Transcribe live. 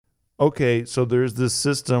okay, so there's this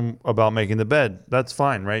system about making the bed. That's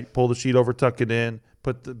fine, right? Pull the sheet over, tuck it in,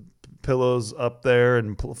 put the pillows up there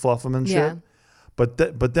and fluff them and shit.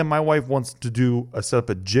 But then my wife wants to set up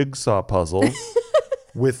a jigsaw puzzle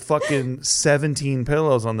with fucking 17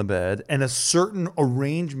 pillows on the bed and a certain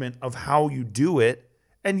arrangement of how you do it.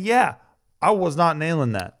 And yeah, I was not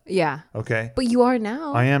nailing that. Yeah. Okay. But you are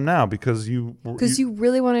now. I am now because you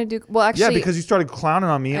really want to do. Well, actually. Yeah, because you started clowning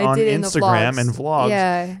on me on Instagram and vlogs.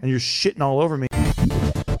 Yeah. And you're shitting all over me.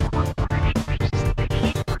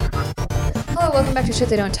 Hello, welcome back to Shit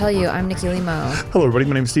They Don't Tell You. I'm Nikki Limo. Hello, everybody.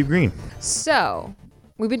 My name is Steve Green. So,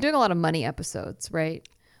 we've been doing a lot of money episodes, right?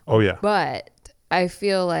 Oh, yeah. But I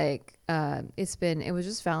feel like it was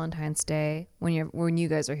just Valentine's Day when you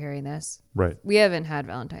guys are hearing this. Right. We haven't had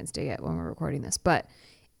Valentine's Day yet when we're recording this, but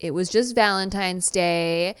it was just Valentine's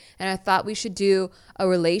Day, and I thought we should do a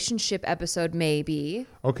relationship episode maybe.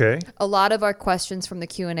 Okay. A lot of our questions from the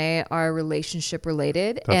Q&A are relationship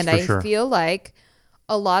related, That's and for I sure. feel like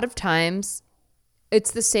a lot of times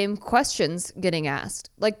it's the same questions getting asked.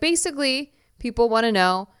 Like basically people want to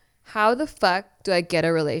know, how the fuck do I get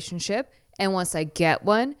a relationship? And once I get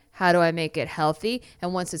one, how do I make it healthy?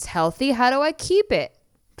 And once it's healthy, how do I keep it?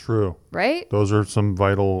 True. Right? Those are some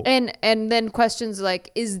vital... And then questions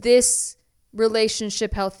like, is this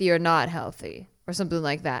relationship healthy or not healthy? Or something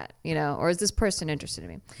like that, or is this person interested in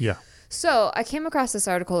me? Yeah. So I came across this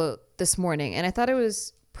article this morning and I thought it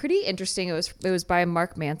was pretty interesting. It was by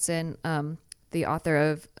Mark Manson, the author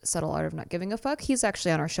of Subtle Art of Not Giving a Fuck. He's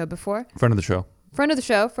actually on our show before. Friend of the show. Friend of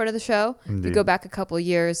the show. Indeed. You go back a couple of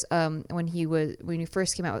years when he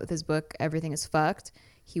first came out with his book, Everything is Fucked.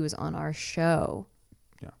 He was on our show.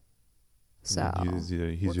 Yeah. So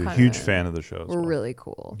he's a huge fan of the show. We're really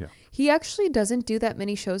cool. Yeah. He actually doesn't do that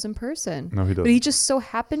many shows in person. No, he doesn't. But he just so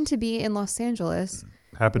happened to be in Los Angeles.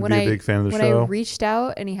 Happened to be a big fan of the show. When I reached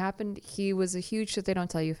out and he was a huge Shit They Don't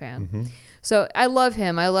Tell You fan. Mm-hmm. So I love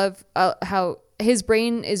him. I love how his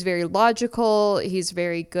brain is very logical. He's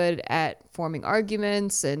very good at forming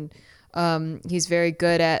arguments, and he's very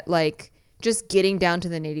good at like just getting down to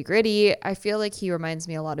the nitty gritty. I feel like he reminds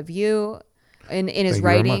me a lot of you in his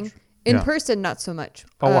writing. In person, not so much.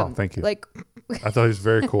 Oh, wow. Thank you. Like, I thought he was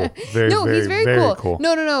very cool. he's very cool.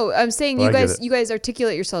 No. I'm saying But you guys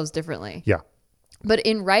articulate yourselves differently. Yeah. But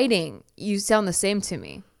in writing, you sound the same to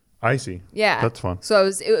me. I see. Yeah. That's fun. So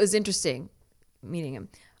it was interesting meeting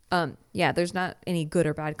him. Yeah, there's not any good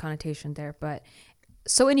or bad connotation there. But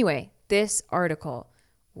so anyway, this article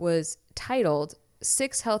was titled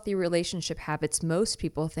 6 Healthy Relationship Habits Most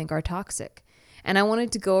People Think Are Toxic. And I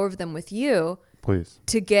wanted to go over them with you. Please.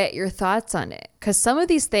 To get your thoughts on it. Because some of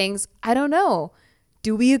these things, I don't know.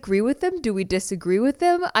 Do we agree with them? Do we disagree with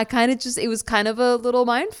them? It was kind of a little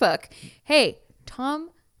mindfuck. Hey, Tom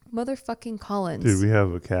motherfucking Collins. Dude, we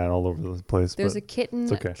have a cat all over the place. There's a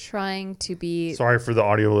kitten okay. trying to be... Sorry for the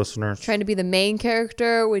audio listeners. Trying to be the main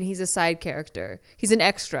character when he's a side character. He's an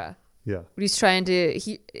extra. Yeah. But he's trying to...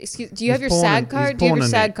 do you have your SAG card? Do you have your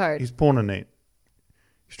SAG card? He's pulling a Nate.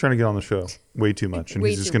 He's trying to get on the show way too much. And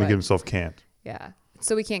he's just going to give himself canned. Yeah.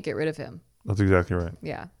 So we can't get rid of him. That's exactly right.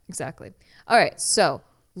 Yeah, exactly. All right. So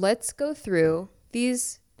let's go through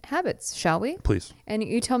these habits, shall we? Please. And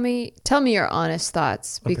you tell me your honest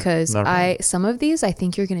thoughts, because some of these I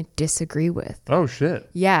think you're going to disagree with. Oh shit.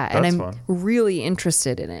 Yeah, That's and I'm fun. really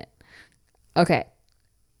interested in it. Okay.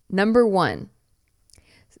 Number 1.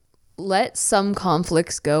 Let some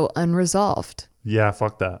conflicts go unresolved. Yeah,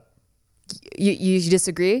 fuck that. You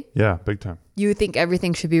disagree? Yeah, big time. You think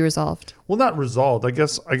everything should be resolved? Well, not resolved. I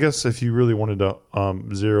guess if you really wanted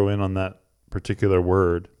to zero in on that particular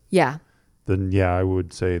word. Yeah. Then yeah, I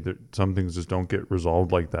would say that some things just don't get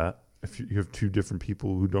resolved like that. If you have 2 different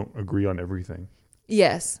people who don't agree on everything.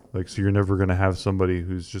 Yes. Like, so you're never going to have somebody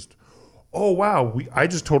who's just, oh wow, I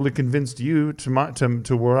just totally convinced you to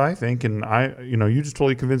what I think, and you just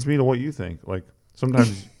totally convinced me to what you think. Like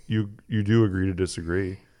sometimes you do agree to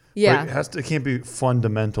disagree. Yeah. But it can't be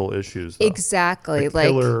fundamental issues, though. Exactly. Like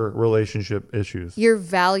killer relationship issues. Your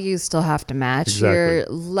values still have to match. Exactly. Your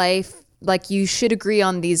life, like you should agree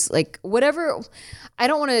on these, like whatever. I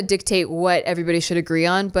don't want to dictate what everybody should agree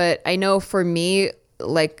on, but I know for me,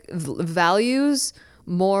 like values,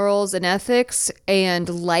 morals, and ethics and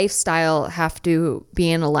lifestyle have to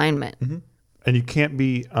be in alignment. Mm-hmm. And you can't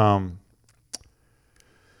be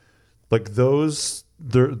like those.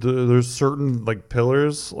 There's certain like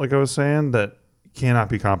pillars, like I was saying, that cannot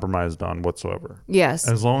be compromised on whatsoever. Yes.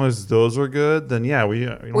 As long as those are good, then yeah, we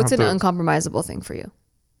don't What's have an uncompromisable thing for you?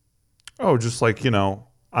 Oh, just like,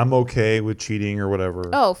 I'm okay with cheating or whatever.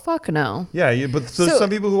 Oh, fuck no. Yeah, but there's some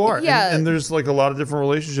people who are. Yeah. And there's like a lot of different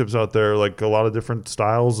relationships out there, like a lot of different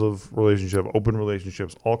styles of relationship, open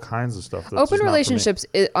relationships, all kinds of stuff. That's open relationships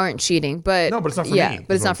aren't cheating, but no, but it's not for yeah, me.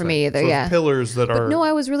 but it's not for me either. So yeah. Pillars that are. No,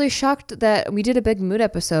 I was really shocked that we did a big mood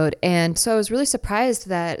episode, and so I was really surprised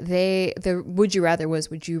that the would you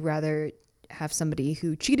rather have somebody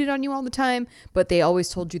who cheated on you all the time, but they always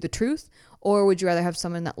told you the truth? Or would you rather have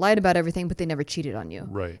someone that lied about everything, but they never cheated on you?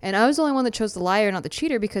 Right. And I was the only one that chose the liar, not the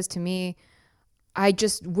cheater, because to me, I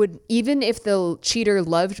just would, even if the cheater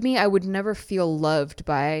loved me, I would never feel loved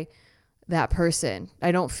by that person.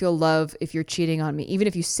 I don't feel love if you're cheating on me. Even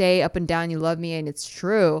if you say up and down you love me and it's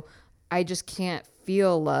true, I just can't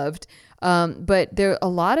feel loved. But a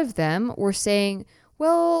lot of them were saying,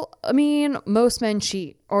 well, I mean, most men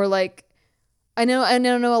cheat. Or like, I know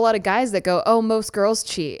a lot of guys that go, oh, most girls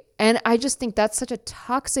cheat. And I just think that's such a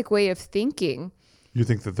toxic way of thinking. You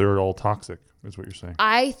think that they're all toxic, is what you're saying.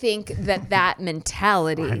 I think that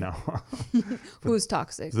mentality. I know. Who's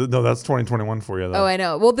toxic? No, that's 2021 for you, though. Oh, I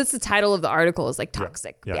know. Well, that's the title of the article is like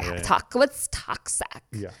toxic. Yeah. What's toxic?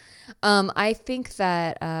 Yeah. I think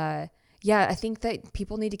that, I think that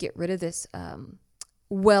people need to get rid of this,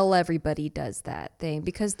 well, everybody does that thing,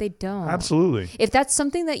 because they don't. Absolutely. If that's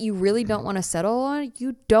something that you really don't want to settle on,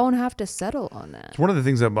 you don't have to settle on that. It's one of the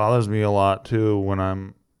things that bothers me a lot too when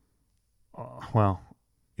I'm,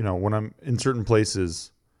 when I'm in certain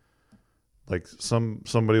places, like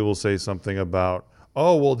somebody will say something about,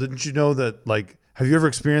 oh, well, didn't you know that, like, have you ever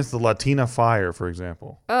experienced the Latina fire, for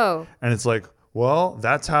example? Oh. And it's like, well,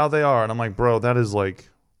 that's how they are. And I'm like, bro, that is like,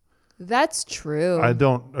 that's true. I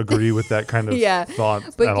don't agree with that kind of thought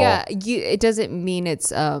but at all. It doesn't mean it's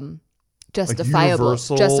justifiable. Like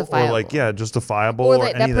universal, justifiable. or like, justifiable.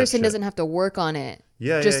 Or that person doesn't have to work on it.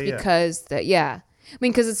 Because that, I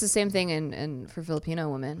mean, because it's the same thing in for Filipino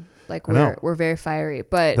women. Like we're very fiery,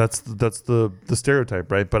 but that's the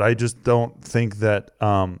stereotype, right? But I just don't think that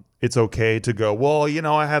it's okay to go, well,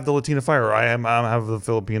 I have the Latina fire, or I have the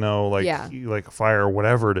Filipino like fire, or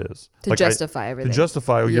whatever it is. To justify everything. To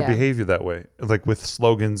justify your behavior that way, like with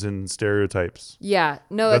slogans and stereotypes. Yeah.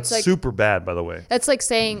 No, that's it's like super bad, by the way. That's like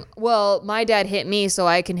saying, well, my dad hit me, so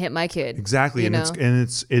I can hit my kid. Exactly. And it's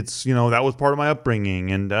that was part of my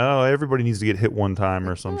upbringing, and everybody needs to get hit one time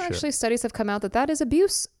or some shit. Actually, studies have come out that is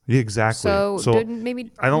abuse. Yeah, exactly. So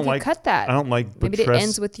maybe I don't like cut that. I don't like maybe it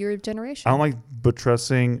ends with your generation. I don't like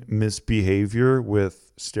buttressing misbehavior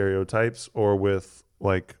with stereotypes or with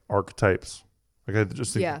like archetypes. Like I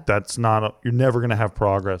just think that's not you're never going to have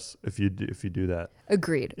progress if you do that.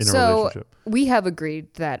 Agreed. In a relationship. We have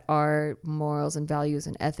agreed that our morals and values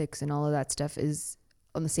and ethics and all of that stuff is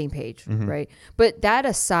on the same page, right? But that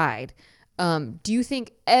aside, do you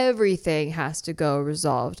think everything has to go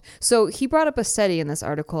resolved? So he brought up a study in this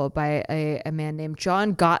article by a man named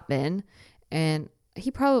John Gottman, and he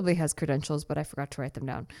probably has credentials, but I forgot to write them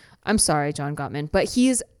down. I'm sorry, John Gottman, but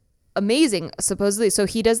he's amazing, supposedly. So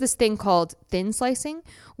he does this thing called thin slicing,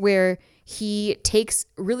 where he takes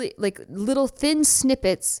really like little thin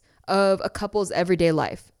snippets of a couple's everyday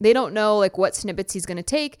life. They don't know like what snippets he's going to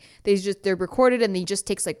take. They're recorded, and he just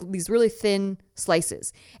takes like these really thin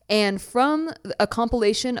slices. And from a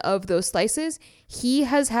compilation of those slices, he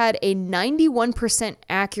has had a 91%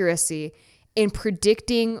 accuracy in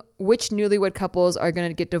predicting which newlywed couples are going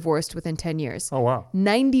to get divorced within 10 years. Oh, wow.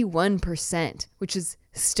 91%, which is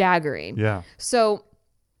staggering. Yeah. So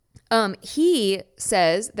he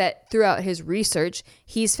says that throughout his research,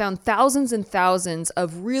 he's found thousands and thousands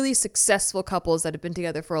of really successful couples that have been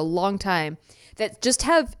together for a long time that just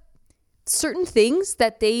have certain things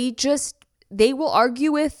that they will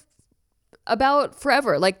argue about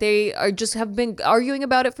forever. Like they have been arguing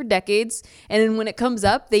about it for decades. And then when it comes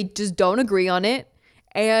up, they just don't agree on it.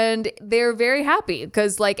 And they're very happy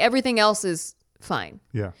because like everything else is fine.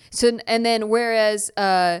 Yeah. So, and then whereas,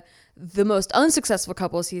 the most unsuccessful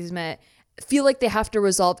couples he's met feel like they have to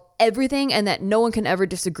resolve everything and that no one can ever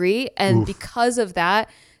disagree. And because of that,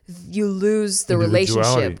 you lose the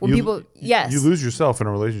relationship. When you lose yourself in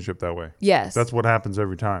a relationship that way. Yes. That's what happens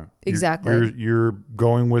every time. Exactly. You're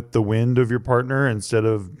going with the wind of your partner instead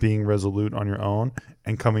of being resolute on your own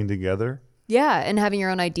and coming together. Yeah. And having your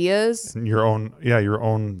own ideas. And your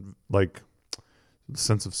own like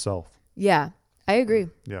sense of self. Yeah. I agree.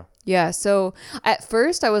 Yeah. Yeah. So at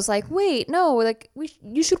first I was like, wait, no, like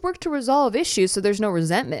you should work to resolve issues so there's no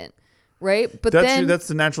resentment. Right. But that's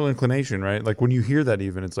the natural inclination, right? Like when you hear that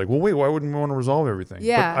even, it's like, well, wait, why wouldn't we want to resolve everything?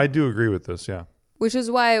 Yeah. But I do agree with this. Yeah. Which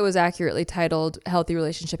is why it was accurately titled Healthy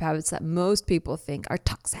Relationship Habits That Most People Think Are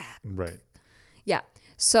Toxic. Right. Yeah.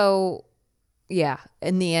 So yeah,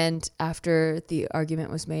 in the end, after the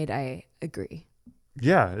argument was made, I agree.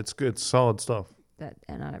 Yeah, it's good. It's solid stuff. That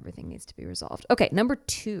not everything needs to be resolved. Okay, number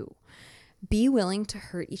 2, be willing to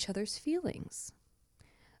hurt each other's feelings.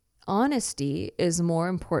 Honesty is more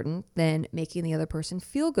important than making the other person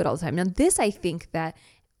feel good all the time. Now, this I think that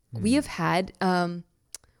we have had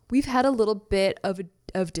we've had a little bit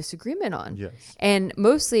of disagreement on. Yes. And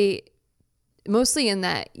mostly in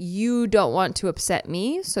that you don't want to upset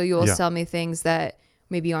me, so you'll tell me things that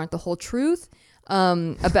maybe aren't the whole truth.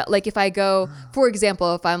 About like if I go, for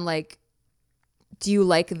example, if I'm like, do you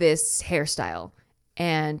like this hairstyle?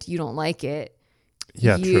 And you don't like it.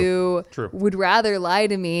 Yeah, you true. would rather lie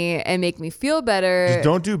to me and make me feel better. Just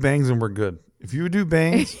don't do bangs and we're good. If you do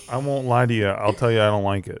bangs, I won't lie to you. I'll tell you I don't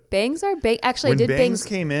like it. Bangs are actually when I did bangs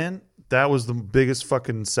came in, that was the biggest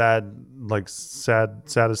fucking saddest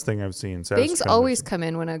thing I've seen. Bangs always come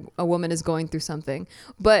in when a woman is going through something.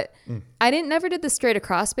 But I never did the straight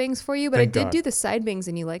across bangs for you, but I did do the side bangs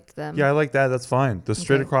and you liked them. Yeah, I like that. That's fine. The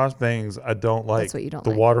straight across bangs, I don't like. That's what you don't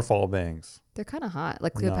like. The waterfall bangs. They're kind of hot.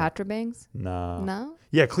 Like Cleopatra bangs? No?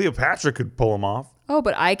 Yeah, Cleopatra could pull them off. Oh,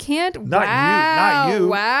 but I can't? Not you.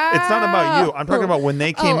 Wow. It's not about you. I'm talking about when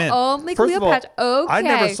they came in. Only First Cleopatra. Of all, okay. I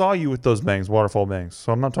never saw you with those bangs, waterfall bangs.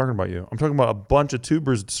 So I'm not talking about you. I'm talking about a bunch of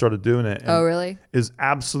tubers that started doing it. Oh, really? Is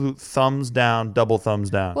absolute thumbs down, double thumbs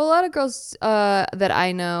down. Well, a lot of girls that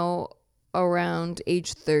I know around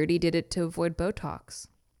age 30 did it to avoid Botox.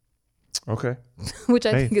 Okay. Which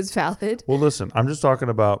I think is valid. Well, listen, I'm just talking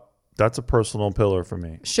about that's a personal pillar for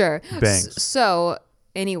me. Sure. Bangs. So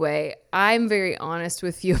anyway, I'm very honest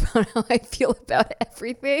with you about how I feel about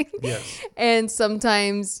everything. Yes. And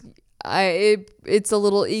sometimes it's a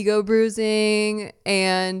little ego bruising,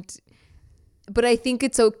 but I think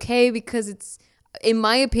it's okay because it's, in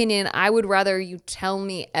my opinion, I would rather you tell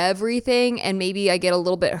me everything and maybe I get a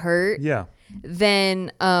little bit hurt. Yeah.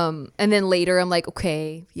 Then and then later I'm like,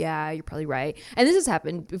 okay, yeah, you're probably right. And this has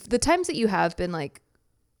happened. The times that you have been like,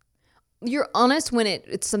 you're honest when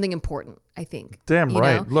it's something important, I think. Damn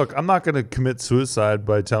right. Know? Look, I'm not going to commit suicide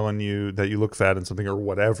by telling you that you look fat in something or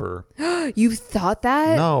whatever. You thought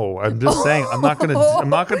that? No, I'm just saying I'm not going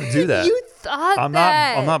to do that. You thought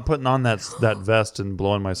that? I'm not putting on that vest and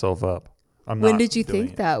blowing myself up. When did you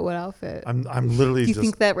think that? What outfit? I'm literally you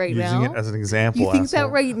think that right using now? it as an example. You think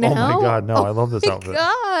that right now? Oh my God, no, I love this outfit.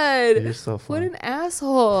 God. You're so funny. What an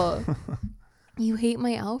asshole. You hate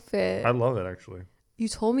my outfit. I love it, actually. You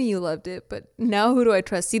told me you loved it, but now who do I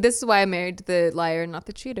trust? See, this is why I married the liar, not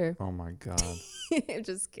the cheater. Oh my God. I'm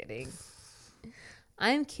just kidding.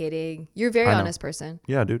 I'm kidding. You're a very honest person.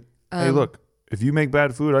 Yeah, dude. Hey, look, if you make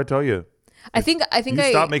bad food, I tell you. I think you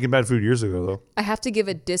stopped making bad food years ago, though. I have to give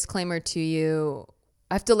a disclaimer to you.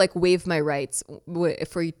 I have to like waive my rights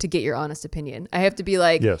for you to get your honest opinion. I have to be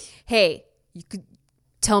like, yes. Hey, you could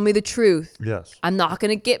tell me the truth. Yes. I'm not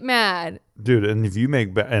gonna get mad, dude. And if you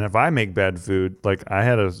if I make bad food, like I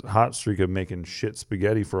had a hot streak of making shit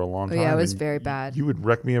spaghetti for a long time. Yeah, it was very bad. You would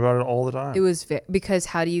wreck me about it all the time. It was because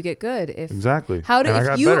how do you get good? Exactly. How do and if I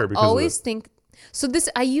got you better because always think? So this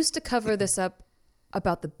I used to cover this up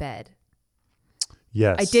about the bed.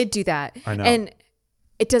 Yes, I did do that. I know. And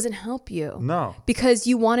it doesn't help you. No. Because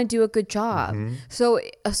you want to do a good job. Mm-hmm.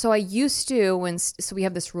 So I used to, so we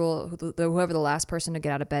have this rule, whoever the last person to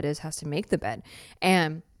get out of bed is has to make the bed.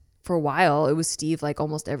 And for a while, it was Steve like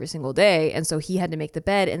almost every single day. And so he had to make the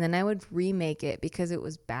bed and then I would remake it because it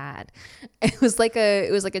was bad. It was like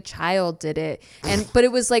a child did it. But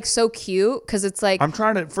it was like so cute because it's like, I'm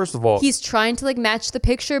trying to, first of all, he's trying to like match the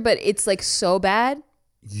picture, but it's like so bad.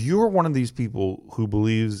 You're one of these people who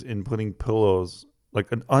believes in putting pillows,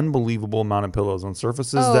 like an unbelievable amount of pillows on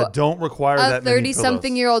surfaces that don't require that many pillows.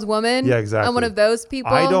 30-something-year-old woman. Yeah, exactly. I'm one of those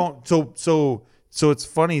people. I don't. So it's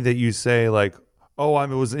funny that you say like, oh, I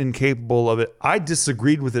was incapable of it. I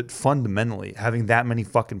disagreed with it fundamentally, having that many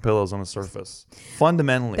fucking pillows on a surface.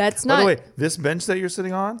 Fundamentally. That's not. By the way, this bench that you're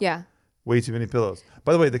sitting on. Yeah. Way too many pillows.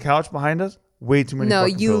 By the way, the couch behind us. Way too many. No,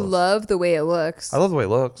 fucking you pillows. love the way it looks. I love the way it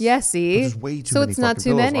looks. Yeah, see. But there's way too so many. It's not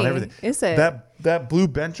too many, is it? That blue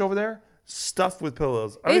bench over there, stuffed with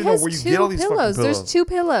pillows. I don't it even know has where you two get all these pillows. fucking pillows. There's 2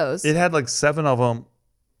 pillows. It had like 7 of them,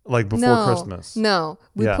 like before Christmas. No,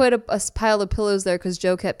 we Yeah. put a pile of pillows there because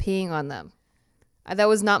Joe kept peeing on them. That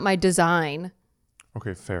was not my design.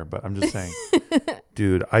 Okay, fair, but I'm just saying,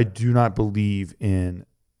 dude, I do not believe in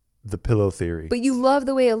the pillow theory. But you love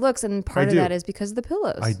the way it looks, and part of do. that is because of the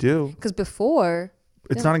pillows. I do. Because before,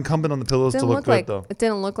 It's not incumbent on the pillows to look good, though. It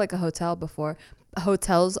didn't look like a hotel before.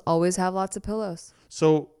 Hotels always have lots of pillows.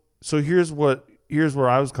 So here's where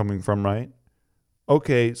I was coming from, right?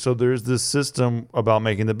 Okay, so there's this system about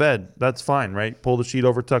making the bed. That's fine, right? Pull the sheet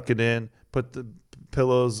over, tuck it in, put the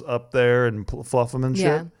pillows up there and fluff them and shit.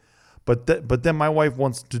 Yeah. But then my wife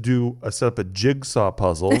wants to set up a jigsaw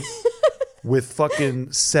puzzle with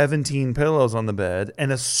fucking 17 pillows on the bed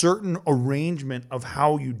and a certain arrangement of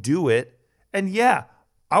how you do it. And yeah,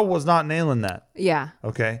 I was not nailing that. Yeah.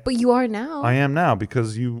 Okay. But you are now. I am now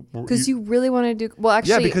because you really want to do well.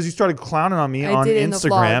 Actually, yeah, because you started clowning on me on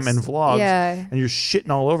Instagram and vlogs. Yeah. And you're shitting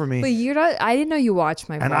all over me. But you're not. I didn't know you watched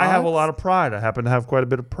my vlogs. And I have a lot of pride. I happen to have quite a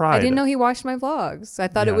bit of pride. I didn't know he watched my vlogs. I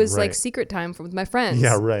thought it was like secret time with my friends.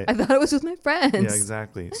 Yeah, right. I thought it was with my friends. Yeah,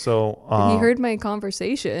 exactly. So he heard my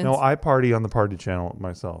conversations. No, I party on the party channel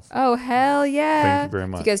myself. Oh hell yeah! Thank you very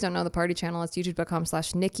much. If you guys don't know the party channel, it's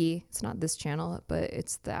youtube.com/Nikki. It's not this channel, but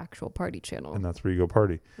it's the actual party channel. And that's where you go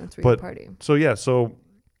party. That's where you party. So yeah,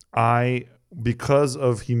 because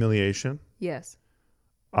of humiliation. Yes.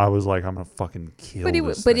 I was like, I'm gonna fucking kill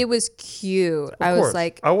this But thing. it was cute. I was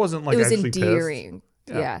like, I wasn't like, it was actually endearing.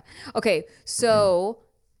 Yeah. Okay. So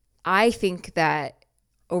I think that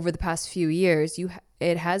over the past few years,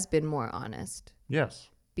 it has been more honest. Yes.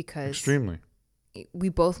 Because extremely. We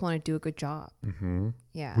both want to do a good job. Mm-hmm.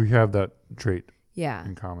 Yeah. We have that trait. Yeah.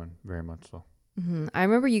 In common, very much so. Mm-hmm. I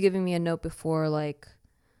remember you giving me a note before, like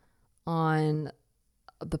on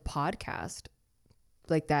the podcast,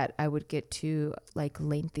 like that I would get too like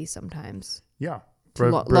lengthy sometimes. Yeah.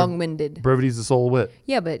 Long-winded. Brevity's the soul of wit.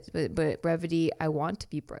 Yeah, but brevity, I want to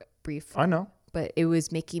be brief. I know. But it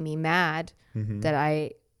was making me mad that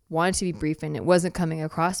I wanted to be brief and it wasn't coming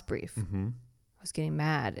across brief. Mm-hmm. I was getting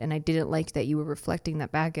mad and I didn't like that you were reflecting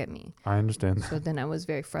that back at me. I understand that. So then I was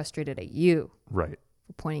very frustrated at you. Right.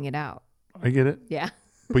 For pointing it out. I get it. Yeah.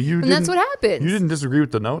 But you and that's what happens. You didn't disagree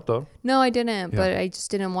with the note though. No, I didn't. Yeah. But I just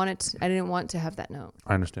didn't want it. I didn't want to have that note.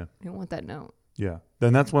 I understand. I didn't want that note. Yeah.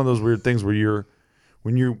 Then that's one of those weird things where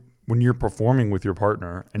when you're performing with your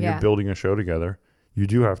partner and you're building a show together, you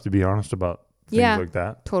do have to be honest about things like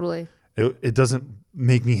that. Totally. It doesn't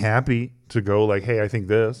make me happy to go like, hey, I think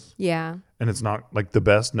this. Yeah. And it's not like the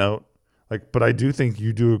best note. Like, but I do think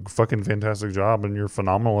you do a fucking fantastic job and you're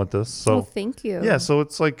phenomenal at this. So thank you. Yeah. So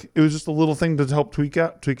it's like, it was just a little thing to help tweak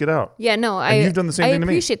it out. Yeah, no, you've done the same thing to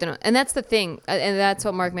me. I appreciate that. And that's the thing. And that's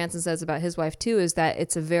what Mark Manson says about his wife too, is that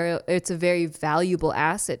it's a very valuable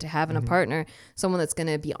asset to have in a partner, someone that's going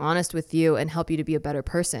to be honest with you and help you to be a better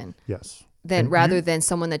person. Yes. Rather than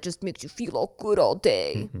someone that just makes you feel all good all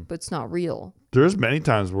day, but it's not real. There's many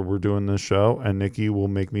times where we're doing this show and Nikki will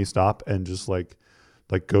make me stop and just like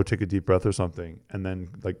go take a deep breath or something and then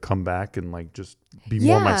like come back and like just be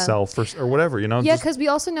more myself or whatever, you know? Yeah, because we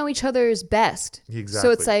also know each other's best. Exactly.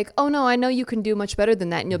 So it's like, oh no, I know you can do much better than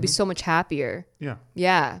that and you'll be so much happier. Yeah.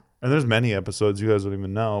 Yeah. And there's many episodes you guys don't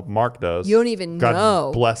even know. Mark does. You don't even know.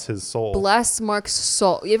 God bless his soul. Bless Mark's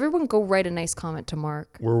soul. Everyone go write a nice comment to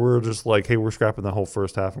Mark. Where we're just like, hey, we're scrapping the whole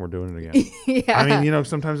first half and we're doing it again. Yeah. I mean, you know,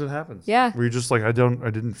 sometimes it happens. Yeah. Where you're just like, I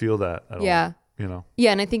didn't feel that at all. You know?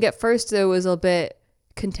 Yeah, and I think at first it was a bit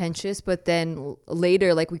contentious, but then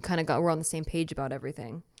later, like we're on the same page about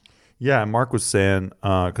everything. Yeah, and Mark was saying,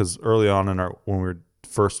 because early on when we were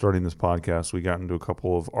first starting this podcast, we got into a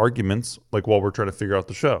couple of arguments, like while we're trying to figure out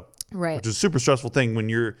the show. Right. Which is a super stressful thing when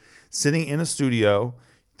you're sitting in a studio,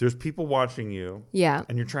 there's people watching you. Yeah.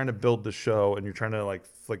 And you're trying to build the show and you're trying to like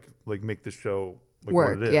make the show like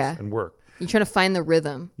work, what it is and work. You're trying to find the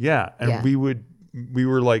rhythm. Yeah. And we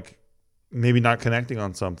were like maybe not connecting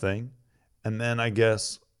on something. And then I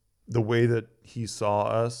guess the way that he saw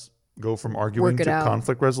us go from arguing to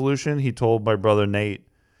conflict resolution, he told my brother Nate,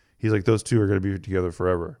 he's like, those two are going to be together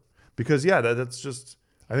forever. Because that's just,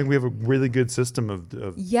 I think we have a really good system of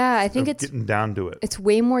I think it's getting down to it. It's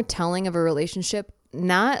way more telling of a relationship,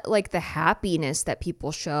 not like the happiness that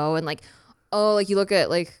people show and like, oh, like you look at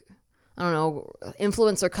like, I don't know,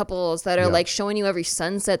 influencer couples that are like showing you every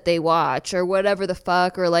sunset they watch or whatever the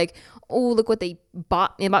fuck, or like, oh, look what they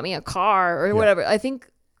bought me a car or whatever. I think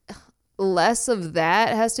less of that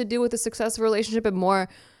has to do with the success of a relationship and more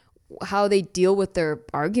how they deal with their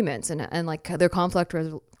arguments and like their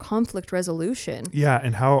conflict resolution. Yeah,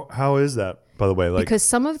 and how is that, by the way? Like, because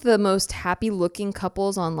some of the most happy looking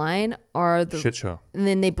couples online are the shit show, and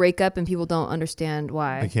then they break up and people don't understand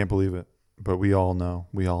why. I can't believe it, but we all know.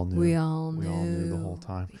 We all knew. We all knew the whole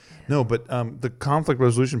time. No, but the conflict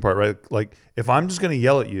resolution part, right? Like, if I'm just gonna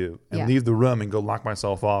yell at you and leave the room and go lock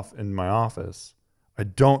myself off in my office, I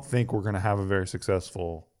don't think we're gonna have a very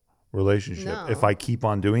successful relationship if I keep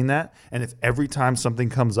on doing that. And if every time something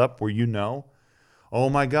comes up where you know, oh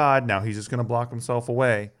my God, now he's just going to block himself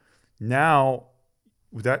away. Now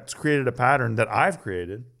that's created a pattern that I've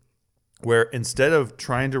created where instead of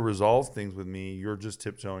trying to resolve things with me, you're just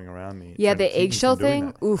tiptoeing around me. Yeah, the eggshell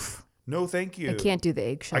thing. Oof. No, thank you. I can't do the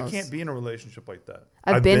eggshells. I can't be in a relationship like that.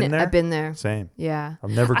 I've been there. Same. Yeah.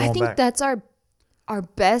 I'm never going back. I think that's our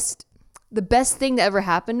best. The best thing that ever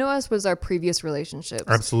happened to us was our previous relationships.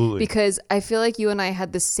 Absolutely. Because I feel like you and I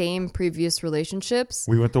had the same previous relationships.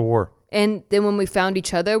 We went to war. And then when we found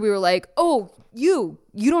each other, we were like, oh, you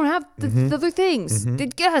don't have the other things.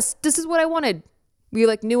 Yes, this is what I wanted. We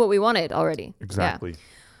like knew what we wanted already. Exactly.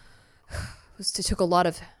 Yeah. It took a lot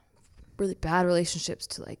of really bad relationships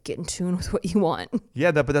to like get in tune with what you want.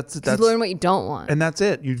 Yeah, but that's you learn what you don't want. And that's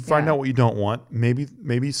it. You find out what you don't want.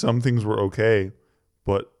 Maybe some things were okay,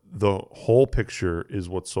 but the whole picture is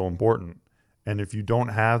what's so important. And if you don't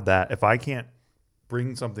have that, if I can't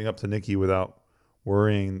bring something up to Nikki without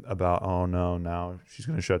worrying about, oh no, now she's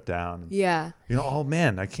going to shut down. Yeah. Oh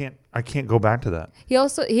man, I can't go back to that.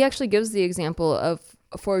 He actually gives the example of,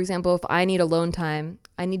 for example, if I need alone time,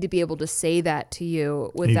 I need to be able to say that to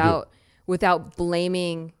you without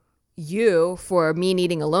blaming you for me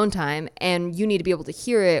needing alone time, and you need to be able to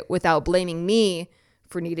hear it without blaming me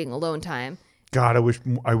for needing alone time. God,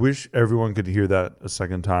 I wish everyone could hear that a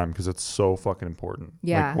second time, because it's so fucking important.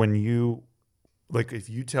 Yeah. Like when if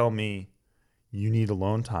you tell me you need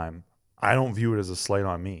alone time, I don't view it as a slight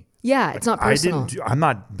on me. Yeah, like, it's not personal. I'm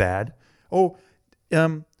not bad. Oh,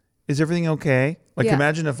 is everything okay? Like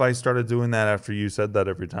imagine if I started doing that after you said that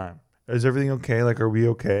every time. Is everything okay? Like, are we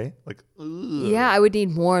okay? Like, ugh. Yeah, I would need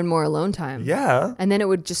more and more alone time. Yeah. And then it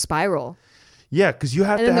would just spiral. Yeah, because you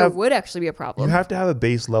have to have. And then there would actually be a problem. You have to have a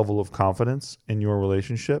base level of confidence in your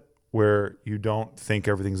relationship where you don't think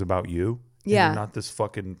everything's about you. Yeah. You're not this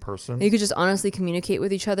fucking person. And you could just honestly communicate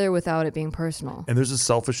with each other without it being personal. And there's a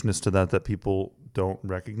selfishness to that people don't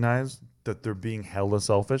recognize, that they're being hella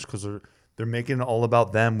selfish because they're making it all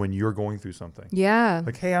about them when you're going through something. Yeah.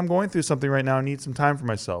 Like, hey, I'm going through something right now. I need some time for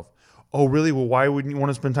myself. Oh, really? Well, why wouldn't you want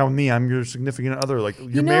to spend time with me? I'm your significant other. Like,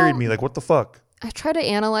 you married me. Like, what the fuck? I try to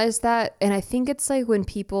analyze that, and I think it's like when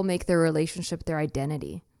people make their relationship their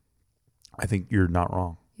identity. I think you're not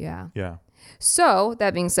wrong. Yeah. Yeah. So,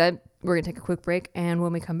 that being said, we're going to take a quick break, and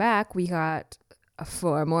when we come back, we got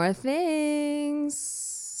 4 more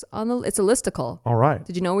things on the... It's a listicle. All right.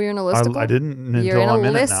 Did you know we were in a listicle? I didn't You're until I'm in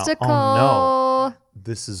in a it now. listicle. Oh, no.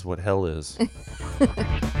 This is what hell is.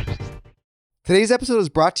 Today's episode is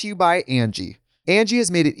brought to you by Angie. Angie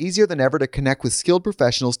has made it easier than ever to connect with skilled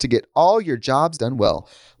professionals to get all your jobs done well.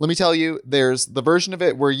 Let me tell you, there's the version of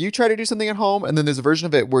it where you try to do something at home, and then there's a version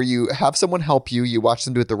of it where you have someone help you, you watch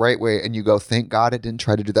them do it the right way, and you go, thank God I didn't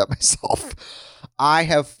try to do that myself. I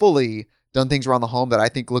have fully done things around the home that I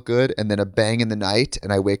think look good, and then a bang in the night,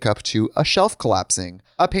 and I wake up to a shelf collapsing,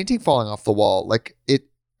 a painting falling off the wall. Like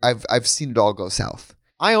I've seen it all go south.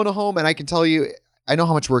 I own a home, and I can tell you, I know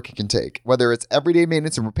how much work it can take. Whether it's everyday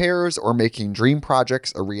maintenance and repairs or making dream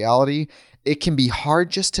projects a reality, it can be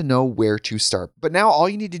hard just to know where to start. But now all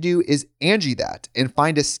you need to do is Angie that and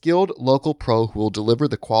find a skilled local pro who will deliver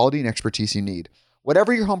the quality and expertise you need.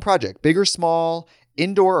 Whatever your home project, big or small,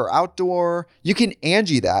 indoor or outdoor, you can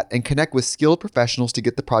Angie that and connect with skilled professionals to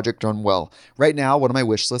get the project done well. Right now, one of my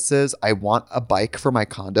wish lists is I want a bike for my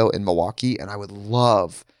condo in Milwaukee, and I would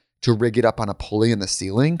love to rig it up on a pulley in the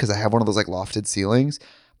ceiling because I have one of those like lofted ceilings,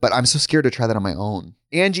 but I'm so scared to try that on my own.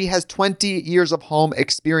 Angie has 20 years of home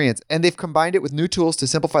experience, and they've combined it with new tools to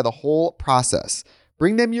simplify the whole process.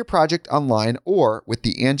 Bring them your project online or with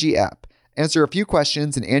the Angie app. Answer a few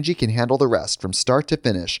questions and Angie can handle the rest from start to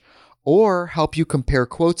finish, or help you compare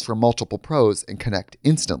quotes from multiple pros and connect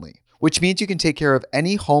instantly, which means you can take care of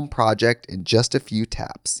any home project in just a few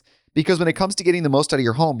taps. Because when it comes to getting the most out of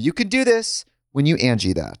your home, you can do this when you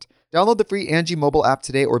Angie that. Download the free Angie mobile app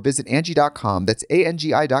today or visit Angie.com. That's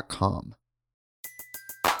ANGI.com.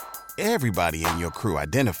 Everybody in your crew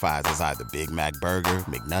identifies as either Big Mac Burger,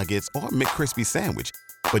 McNuggets, or McCrispy Sandwich.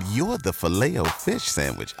 But you're the Filet-O-Fish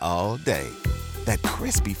Sandwich all day. That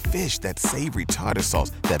crispy fish, that savory tartar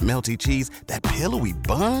sauce, that melty cheese, that pillowy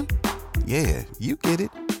bun. Yeah, you get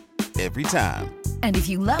it. Every time. And if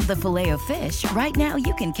you love the Filet-O-Fish, right now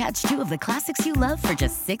you can catch 2 of the classics you love for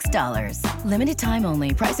just $6. Limited time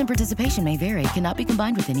only. Price and participation may vary. Cannot be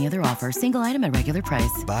combined with any other offer. Single item at regular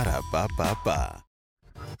price. Ba-da-ba-ba-ba.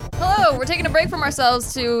 Hello, we're taking a break from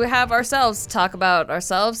ourselves to have ourselves talk about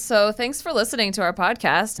ourselves. So thanks for listening to our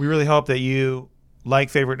podcast. We really hope that you like,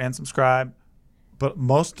 favorite, and subscribe. But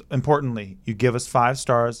most importantly, you give us 5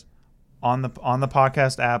 stars on the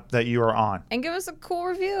podcast app that you are on. And give us a cool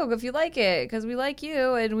review if you like it, because we like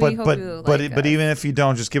you and we hope you like but even if you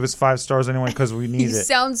don't, just give us 5 stars anyway, because we need you it.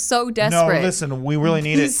 sound so desperate. No, listen, we really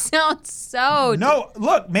need You it. sound so No,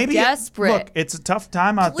 look, maybe desperate. Look, it's a tough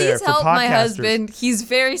time out there Please for help podcasters. my husband. He's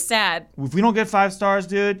very sad. If we don't get 5 stars,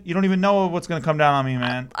 dude, you don't even know what's gonna come down on me,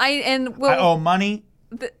 man. I owe money.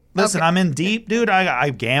 Listen, okay. I'm in deep, dude. I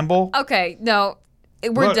gamble. Okay, no,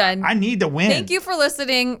 we're Look, done. I need to win. Thank you for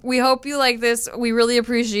listening. We hope you like this. We really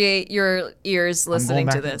appreciate your ears listening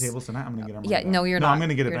I'm to going back this. To the table tonight. I'm gonna get it. Yeah, no, you're not. No, I'm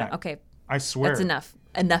gonna get it You're back. not. Okay, I swear. that's enough.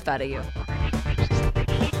 Enough out of you.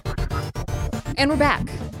 And we're back.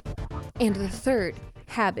 And the third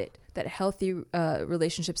habit that healthy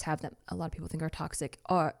relationships have that a lot of people think are toxic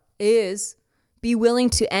is be willing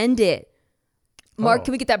to end it. Mark,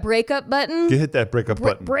 can we get that breakup button? Hit that breakup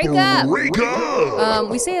button. Break up.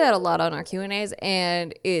 We say that a lot on our Q&As,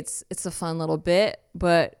 and it's a fun little bit.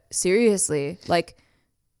 But seriously, like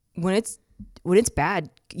when it's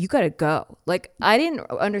bad, you gotta go. Like I didn't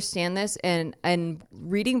understand this, and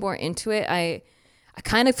reading more into it, I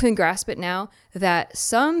kind of can grasp it now that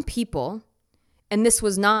some people, and this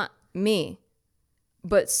was not me,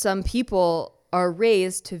 but some people are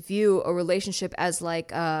raised to view a relationship as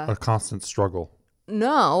like a constant struggle.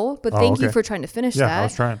 No, but thank you for trying to finish that. Yeah, I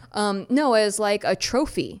was trying. No, as like a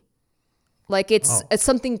trophy. Like it's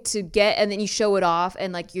something to get, and then you show it off,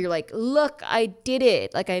 and like you're like, look, I did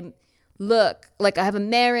it. Like I have a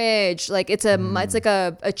marriage. Like it's like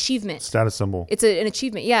a achievement. Status symbol. It's an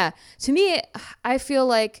achievement. Yeah. To me, I feel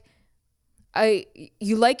like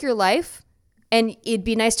you like your life, and it'd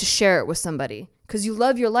be nice to share it with somebody because you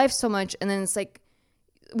love your life so much. And then it's like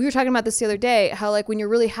we were talking about this the other day, how like when you're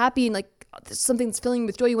really happy and like something's filling you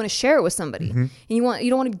with joy, you want to share it with somebody, and you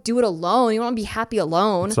don't want to do it alone. You don't want to be happy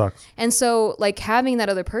alone. It sucks. And so like having that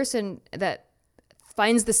other person that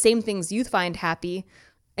finds the same things you find happy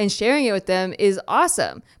and sharing it with them is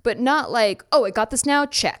awesome, but not like, oh, I got this now,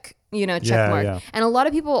 check mark. Yeah. And a lot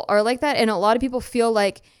of people are like that, and a lot of people feel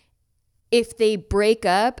like if they break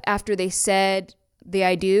up after they said the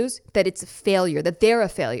I do's, that it's a failure, that they're a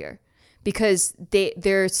failure. Because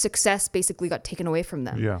their success basically got taken away from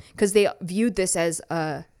them. Yeah. Because they viewed this as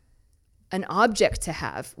an object to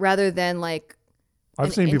have rather than like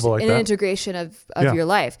I've seen people like an that. integration of your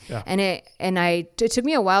life. Yeah. And it took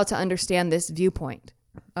me a while to understand this viewpoint.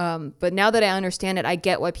 But now that I understand it, I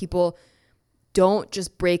get why people don't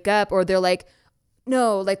just break up, or they're like,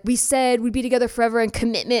 no, like we said we'd be together forever and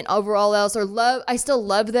commitment over all else, or love. I still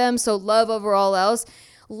love them, so love over all else.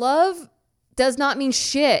 Love does not mean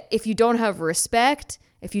shit if you don't have respect,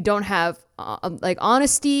 if you don't have like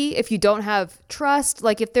honesty, if you don't have trust.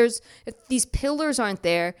 Like if these pillars aren't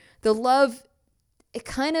there, the love, it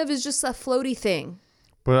kind of is just a floaty thing.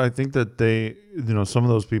 But I think that some of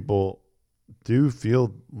those people do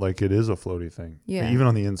feel like it is a floaty thing. Yeah. Even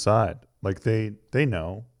on the inside, like they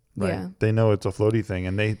know, right? Yeah. They know it's a floaty thing,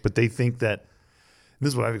 and they think that this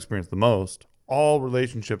is what I've experienced the most. All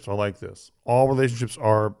relationships are like this. All relationships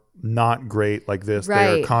are not great like this. Right.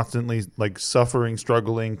 They're constantly like suffering,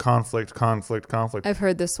 struggling, conflict. I've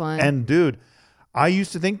heard this one. And dude, I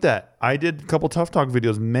used to think that. I did a couple Tough Talk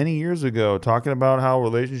videos many years ago talking about how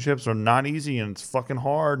relationships are not easy and it's fucking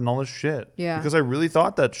hard and all this shit. Yeah. Because I really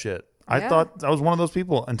thought that shit. I thought I was one of those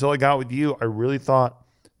people until I got with you. I really thought,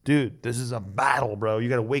 dude, this is a battle, bro. You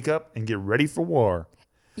got to wake up and get ready for war.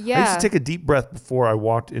 Yeah. I used to take a deep breath before I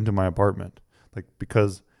walked into my apartment. Like,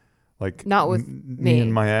 because like not with me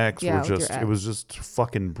and my ex Yeah, were just, it was just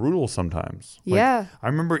fucking brutal sometimes. Like, Yeah. I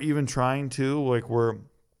remember even trying to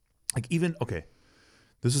okay,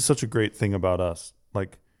 this is such a great thing about us.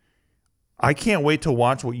 Like, I can't wait to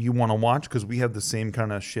watch what you want to watch because we have the same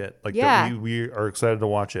kind of shit. Like, that we are excited to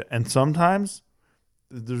watch it. And sometimes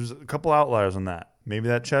there's a couple outliers on that. Maybe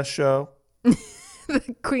that chess show.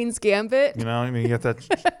 The Queen's Gambit. You know, I mean, you got that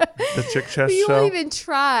the chick chess You show. won't even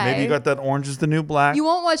try. Maybe you got that Orange is the New Black. You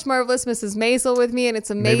won't watch Marvelous Mrs. Maisel with me, and it's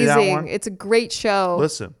Maybe that amazing. one. It's a great show.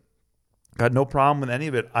 Listen, got no problem with any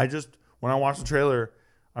of it. When I watch the trailer,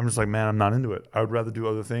 I'm just like, man, I'm not into it. I would rather do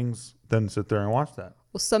other things than sit there and watch that.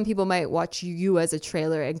 Well, some people might watch you as a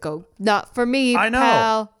trailer and go, not for me, I know.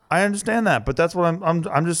 pal. I understand that, but that's what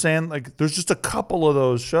I'm just saying. Like, there's just a couple of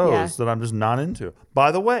those shows that I'm just not into.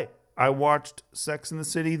 By the way, I watched Sex and the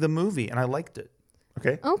City, the movie, and I liked it.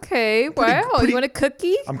 Okay. Wow. You want a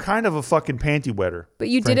cookie? I'm kind of a fucking panty wetter. But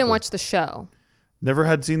you frankly. didn't watch the show. Never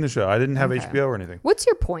had seen the show. I didn't have HBO or anything. What's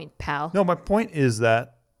your point, pal? No, my point is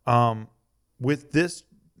that with this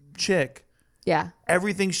chick, Yeah.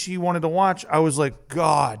 everything she wanted to watch, I was like,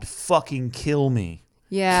 God, fucking kill me.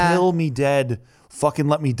 Yeah. Kill me dead. Fucking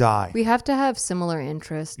let me die. We have to have similar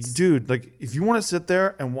interests. Dude, like, if you want to sit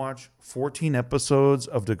there and watch 14 episodes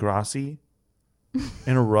of Degrassi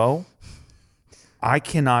in a row, I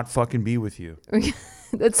cannot fucking be with you.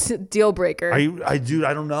 That's a deal breaker. Dude,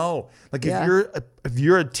 I don't know. Like, Yeah. if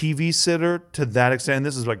you're a TV sitter to that extent, and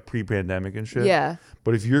this is like pre-pandemic and shit. Yeah.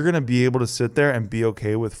 But if you're gonna be able to sit there and be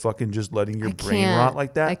okay with fucking just letting your brain can't. rot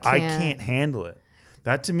like that, I I can't. can't handle it.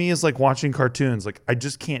 That to me is like watching cartoons. Like, I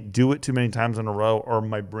just can't do it too many times in a row, or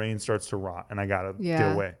my brain starts to rot, and I gotta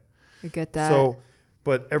get away. I get that. So,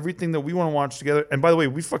 but everything that we want to watch together, and by the way,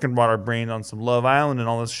 we fucking brought our brain on some Love Island and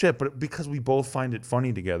all this shit, but because we both find it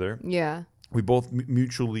funny together, yeah. we both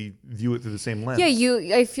mutually view it through the same lens.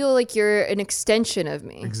 Yeah, I feel like you're an extension of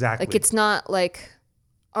me. Exactly. Like, it's not like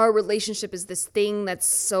our relationship is this thing that's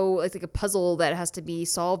so, it's like a puzzle that has to be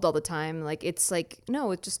solved all the time. Like, it's like,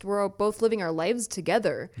 no, it's just we're all both living our lives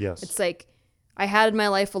together. Yes. It's like I had my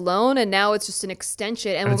life alone, and now it's just an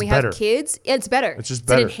extension. And when it's we better. have kids, it's better. It's just It's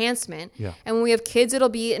better. an enhancement. Yeah. And when we have kids, it'll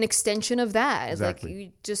be an extension of that. It's Exactly. like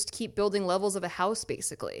you just keep building levels of a house,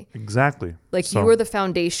 basically. Exactly. Like, So- you are the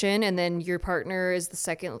foundation, and then your partner is the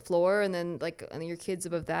second floor, and then and your kids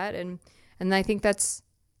above that, and I think that's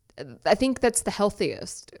the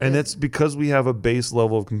healthiest. And it's because we have a base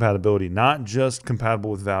level of compatibility, not just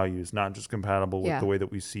compatible with values, not just compatible with Yeah. the way that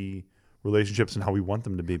we see relationships and how we want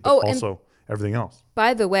them to be, but Oh, and- also everything else.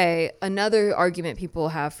 By the way, another argument people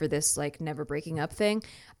have for this like never breaking up thing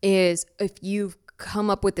is if you've come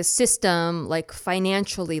up with a system like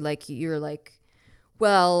financially, like you're like,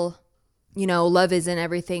 well, love isn't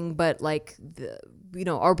everything, but like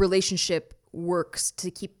our relationship works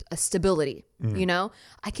to keep a stability.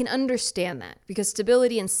 I can understand that because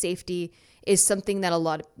stability and safety is something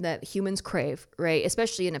that that humans crave, right?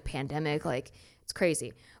 Especially in a pandemic, like it's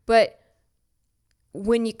crazy. But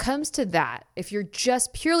when it comes to that, if you're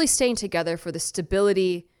just purely staying together for the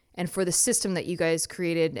stability and for the system that you guys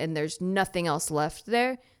created and there's nothing else left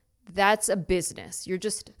there, that's a business. You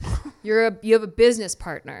have a business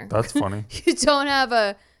partner. That's funny. You don't have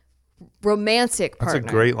a romantic partner. That's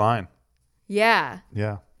a great line. Yeah.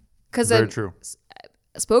 Yeah. Because Very true.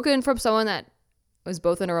 spoken from someone that was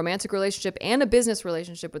both in a romantic relationship and a business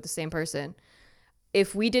relationship with the same person.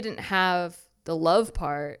 If we didn't have the love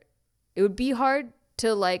part, it would be hard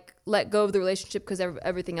to like let go of the relationship because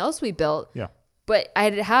everything else we built. Yeah. But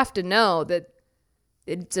I'd have to know that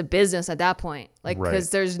it's a business at that point, like because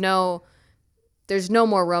there's no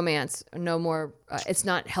more romance, no more. It's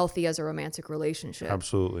not healthy as a romantic relationship.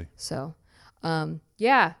 Absolutely. So,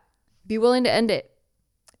 yeah, be willing to end it.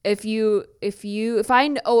 Another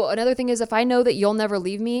thing is if I know that you'll never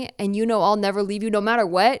leave me and I'll never leave you no matter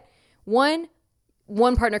what, one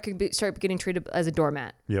partner could start getting treated as a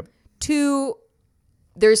doormat. Yep. 2,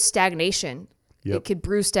 there's stagnation. Yep. It could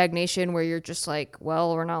brew stagnation where you're just like,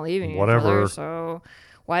 well, we're not leaving Whatever. each other, so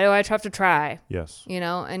why do I have to try? Yes.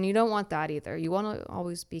 And you don't want that either. You want to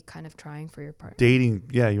always be kind of trying for your partner. Dating.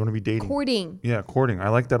 Yeah. You want to be dating. Courting. Yeah. Courting. I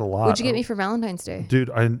like that a lot. What'd you get me for Valentine's Day? Dude,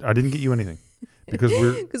 I didn't get you anything because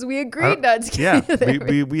Because we agreed not to get you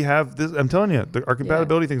yeah. We have this. I'm telling you, our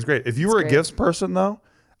compatibility thing's great. If you were a great. gifts person though,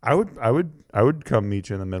 I would come meet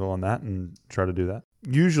you in the middle on that and try to do that.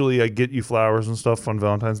 Usually I get you flowers and stuff on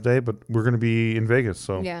Valentine's Day, but we're going to be in Vegas.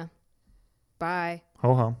 So Yeah. Bye.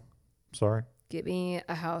 ho hum. Sorry. Get me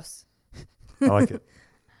a house. I like it.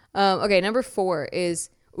 Okay, number 4 is,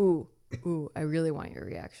 I really want your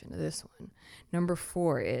reaction to this one. Number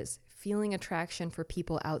 4 is feeling attraction for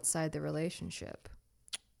people outside the relationship.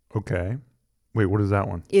 Okay. Wait, what is that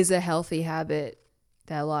one? Is a healthy habit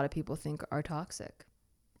that a lot of people think are toxic.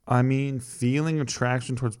 I mean, feeling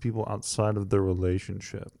attraction towards people outside of the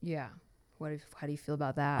relationship. Yeah. How do you feel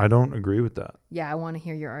about that? I don't agree with that. Yeah, I want to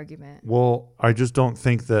hear your argument. Well, I just don't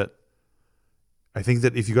think that. I think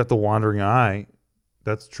that if you got the wandering eye,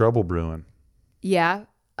 that's trouble brewing. Yeah,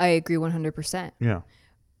 I agree 100%. Yeah.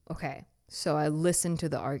 Okay, so I listened to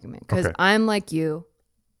the argument because Okay. I'm like you.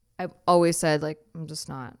 I've always said, like, I'm just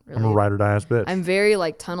not really. I'm a ride or die ass bitch. I'm very,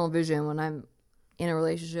 like, tunnel vision when I'm in a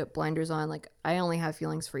relationship, blinders on. Like, I only have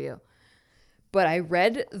feelings for you. But I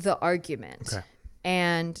read the argument. Okay.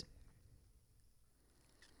 And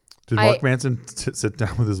Did Mark Manson sit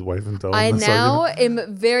down with his wife and tell him I this now argument?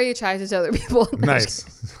 am very attracted to other people. Nice.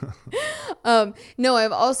 No,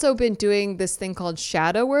 I've also been doing this thing called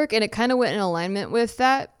shadow work, and it kind of went in alignment with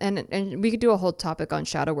that. And we could do a whole topic on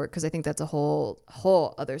shadow work because I think that's a whole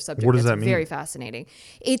other subject. What does that's that mean? Very fascinating.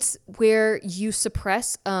 It's where you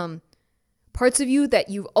suppress parts of you that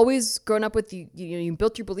you've always grown up with. You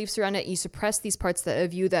built your beliefs around it. You suppress these parts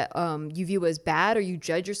of you that you view as bad, or you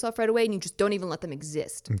judge yourself right away, and you just don't even let them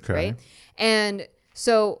exist. Okay. Right. And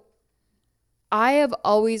So I've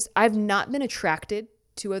not been attracted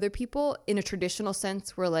to other people in a traditional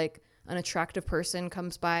sense where like an attractive person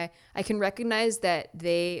comes by. I can recognize that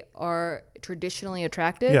they are traditionally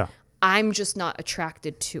attractive. Yeah. I'm just not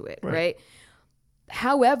attracted to it, right?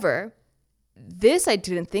 However, this I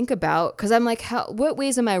didn't think about because I'm like, what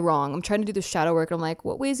ways am I wrong? I'm trying to do the shadow work. I'm like,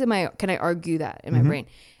 what ways can I argue that in my brain?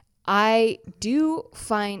 I do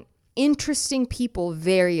find interesting people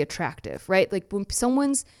very attractive, right? Like when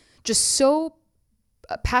someone's just so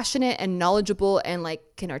passionate and knowledgeable and like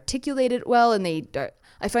can articulate it well, and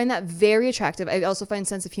I find that very attractive. I also find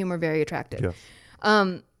sense of humor very attractive.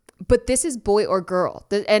 Yeah. But this is boy or girl,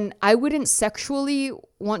 and I wouldn't sexually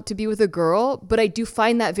want to be with a girl, but I do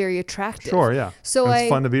find that very attractive. Sure, yeah. So it's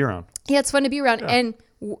fun to be around. Yeah, it's fun to be around. Yeah. And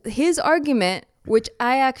his argument, which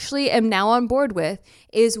I actually am now on board with,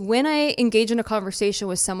 is when I engage in a conversation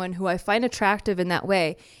with someone who I find attractive in that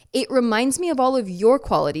way, it reminds me of all of your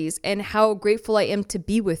qualities and how grateful I am to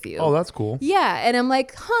be with you. Oh, that's cool. Yeah, and I'm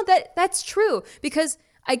like, that's true, because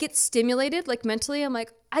I get stimulated like mentally. I'm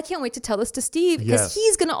like, I can't wait to tell this to Steve because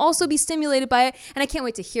he's going to also be stimulated by it. And I can't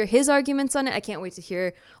wait to hear his arguments on it. I can't wait to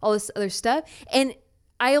hear all this other stuff. And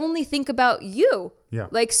I only think about you. Yeah.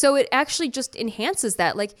 Like, so it actually just enhances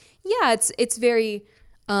that. Like, yeah, it's very,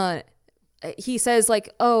 he says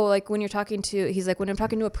like, oh, like when I'm talking to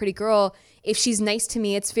a pretty girl, if she's nice to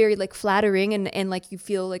me, it's very like flattering and like you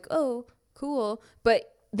feel like, oh, cool. But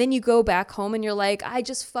then you go back home and you're like, I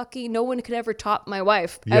just fucking, no one could ever top my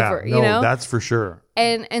wife ever, you know? That's for sure.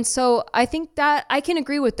 And so I think that I can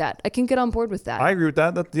agree with that. I can get on board with that. I agree with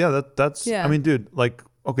that. That's, I mean, dude, like,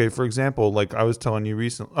 okay, for example, like I was telling you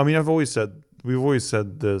recently, I mean, we've always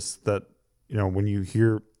said this, that, you know, when you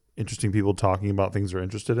hear interesting people talking about things they're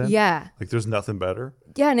interested in, like there's nothing better.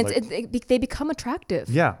 Yeah. And they become attractive.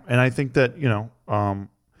 Yeah. And I think that, you know,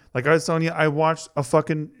 like I was telling you, I watched a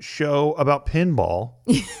fucking show about pinball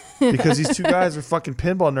because these two guys are fucking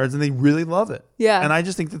pinball nerds and they really love it. Yeah. And I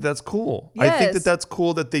just think that that's cool. Yes. I think that that's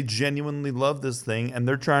cool that they genuinely love this thing and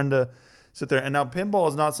they're trying to sit there. And now pinball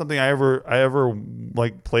is not something I ever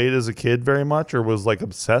like played as a kid very much or was like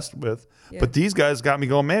obsessed with. Yeah. But these guys got me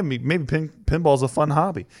going, man, maybe pinball is a fun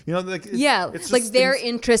hobby. You know, like it's like their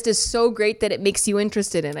interest is so great that it makes you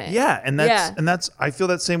interested in it. Yeah, and that's I feel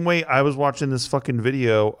that same way. I was watching this fucking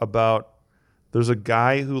video about there's a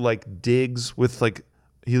guy who like digs with like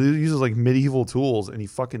he uses like medieval tools and he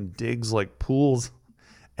fucking digs like pools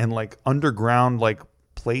and like underground like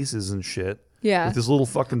places and shit. Yeah. With this little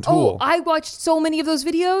fucking tool. Oh, I watched so many of those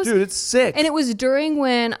videos. Dude, it's sick. And it was during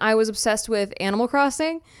when I was obsessed with Animal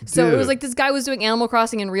Crossing. So it was like this guy was doing Animal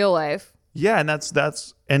Crossing in real life. Yeah, and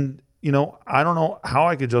that's and you know, I don't know how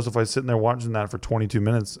I could justify sitting there watching that for 22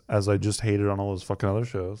 minutes as I just hated on all those fucking other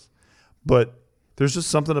shows. But there's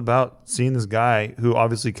just something about seeing this guy who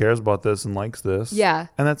obviously cares about this and likes this. Yeah.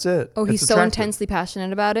 And that's it. Oh, he's so intensely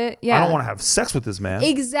passionate about it. Yeah. I don't want to have sex with this man.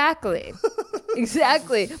 Exactly.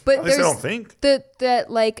 Exactly. But at least I don't think. That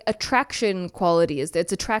like attraction quality is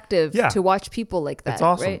it's attractive to watch people like that. It's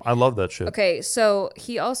awesome. Right? I love that shit. Okay, so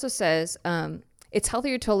he also says it's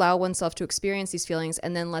healthier to allow oneself to experience these feelings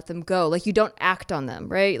and then let them go. Like you don't act on them,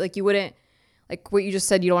 right? Like you wouldn't, like what you just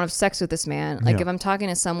said, you don't want to have sex with this man. Like if I'm talking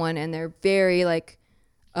to someone and they're very like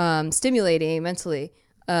stimulating mentally,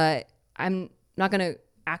 I'm not going to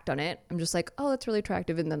act on it. I'm just like, oh, that's really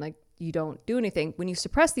attractive. And then like you don't do anything. When you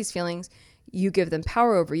suppress these feelings, you give them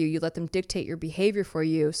power over you. You let them dictate your behavior for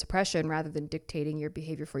you, suppression, rather than dictating your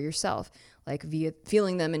behavior for yourself, like via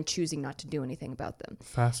feeling them and choosing not to do anything about them.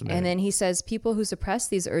 Fascinating. And then he says people who suppress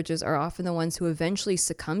these urges are often the ones who eventually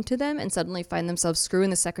succumb to them and suddenly find themselves screwing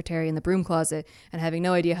the secretary in the broom closet and having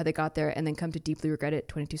no idea how they got there and then come to deeply regret it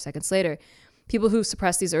 22 seconds later. People who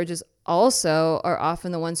suppress these urges also are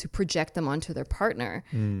often the ones who project them onto their partner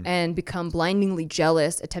and become blindingly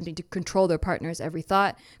jealous, attempting to control their partner's every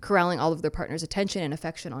thought, corralling all of their partner's attention and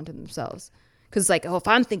affection onto themselves. Because like, oh, if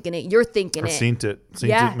I'm thinking it, you're thinking it. Seen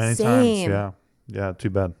it many times. Yeah,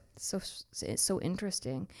 too bad. It's so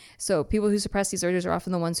interesting. So people who suppress these urges are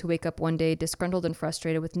often the ones who wake up one day disgruntled and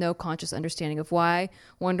frustrated with no conscious understanding of why,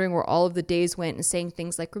 wondering where all of the days went and saying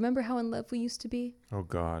things like, remember how in love we used to be? Oh,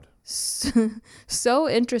 God. So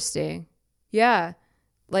interesting. Yeah.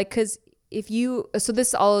 Like, because so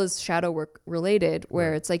this all is shadow work related,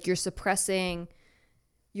 where it's like you're suppressing,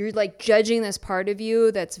 you're like judging this part of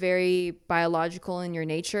you that's very biological in your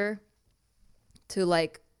nature to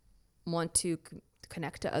like want to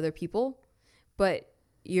connect to other people, but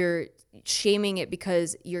you're shaming it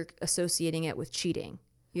because you're associating it with cheating,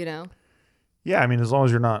 you know? Yeah, I mean, as long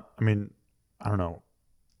as you're not, I mean, I don't know,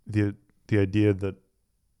 the idea that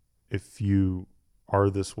if you are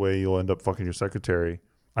this way, you'll end up fucking your secretary.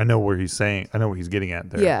 I know where he's saying. I know what he's getting at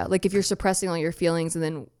there. Yeah, like if you're suppressing all your feelings and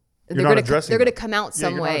then You're not addressing they're gonna them. come out Yeah,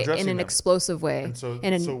 some you're not way in addressing an them. explosive way. And so,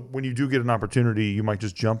 And so when you do get an opportunity, you might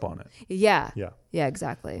just jump on it. yeah, Yeah.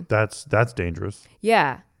 exactly. That's dangerous.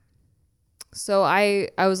 Yeah. So I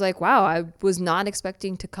was like, wow, I was not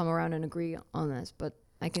expecting to come around and agree on this, but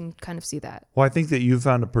I can kind of see that. Well, I think that you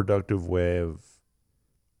found a productive way of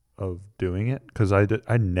doing it, because I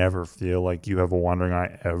never feel like you have a wandering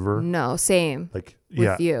eye ever. No, same. Like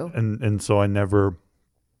with you. and so I never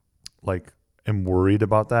like am worried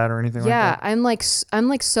about that or anything like that. I'm like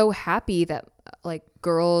so happy that like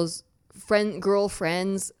girlfriends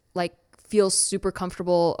like feel super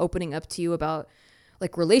comfortable opening up to you about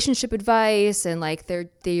like relationship advice, and like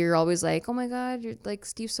they're always like, oh my God, you're like,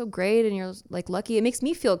 Steve's so great and you're like lucky. It makes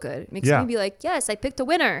me feel good. It makes me be like, yes, I picked a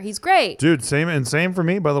winner. He's great. Dude, same for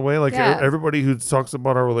me, by the way. Like everybody who talks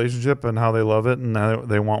about our relationship and how they love it and how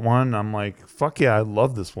they want one, I'm like, fuck yeah, I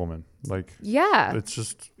love this woman. Like, yeah, it's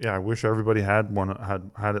just, I wish everybody had one,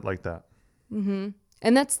 had it like that. Mm-hmm.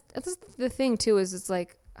 And that's the thing too, is it's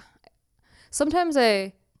like, sometimes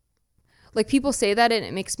I, like, people say that and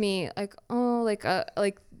it makes me like, oh, like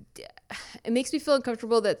it makes me feel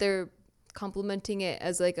uncomfortable that they're complimenting it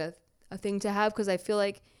as like a thing to have, because I feel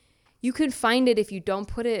like you can find it if you don't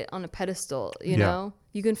put it on a pedestal, you know?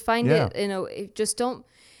 You can find it, just don't,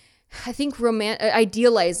 I think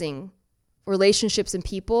idealizing relationships and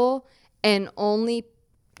people and only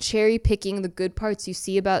cherry picking the good parts you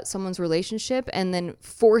see about someone's relationship and then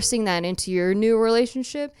forcing that into your new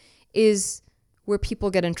relationship is where people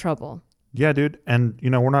get in trouble. Yeah, dude. And,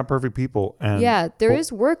 we're not perfect people. And there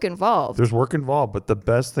is work involved. There's work involved. But the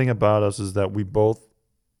best thing about us is that we both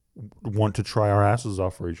want to try our asses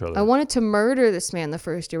off for each other. I wanted to murder this man the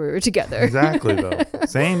first year we were together. Exactly, though.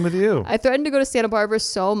 Same with you. I threatened to go to Santa Barbara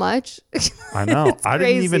so much. I know. I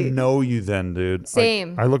didn't crazy. even know you then, dude.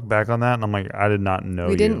 Same. Like, I look back on that and I'm like, I did not know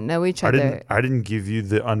you. We didn't know each other. I didn't give you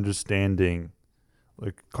the understanding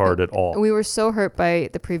card at all. We were so hurt by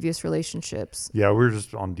the previous relationships. Yeah, we were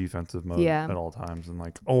just on defensive mode at all times, and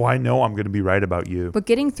like, oh, I know I'm going to be right about you. But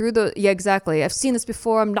getting through exactly. I've seen this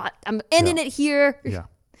before. I'm ending it here. Yeah.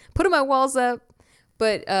 Putting my walls up.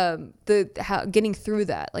 But getting through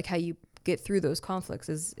that, like how you get through those conflicts,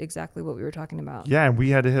 is exactly what we were talking about. Yeah, and we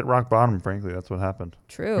had to hit rock bottom, frankly. That's what happened.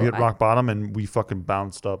 True. We hit rock bottom and we fucking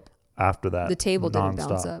bounced up after that. The table didn't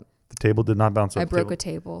bounce up. The table did not bounce up. I broke a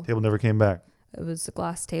table. Table never came back. It was a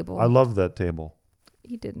glass table. I loved that table.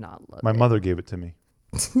 You did not love it. My mother gave it to me.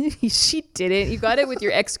 She didn't. You got it with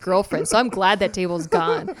your ex-girlfriend, so I'm glad that table's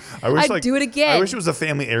gone. I'd do it again. I wish it was a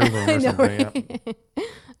family heirloom or something. Yeah.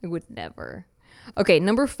 I would never. Okay,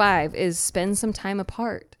 number 5 is spend some time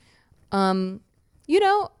apart.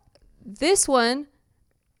 This one,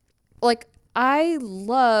 like, I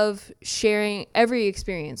love sharing every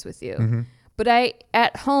experience with you. Mm-hmm. But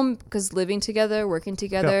at home, because living together, working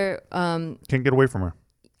together, can't get away from her.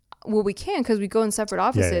 Well, we can, because we go in separate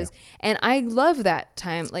offices. And I love that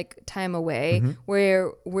time away,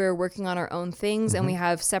 where we're working on our own things and we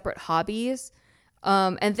have separate hobbies.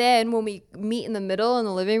 And then when we meet in the middle in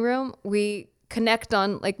the living room, we connect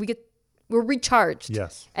on, like, we're recharged.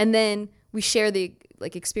 Yes. And then we share the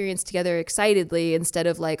experience together excitedly, instead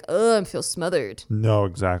of like, oh, I feel smothered. No,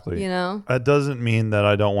 exactly. That doesn't mean that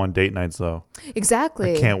I don't want date nights, though.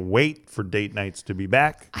 Exactly. I can't wait for date nights to be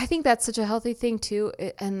back. I think that's such a healthy thing too,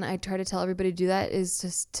 and I try to tell everybody to do that, is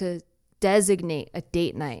just to designate a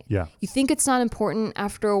date night. Yeah. You think it's not important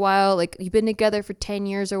after a while, like you've been together for 10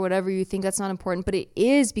 years or whatever, you think that's not important, but it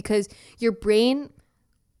is, because your brain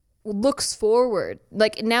looks forward.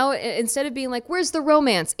 Like, now, instead of being like, where's the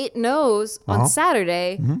romance? It knows on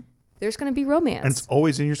Saturday there's going to be romance. And it's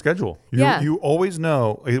always in your schedule. Yeah. You always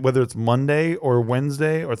know, whether it's Monday or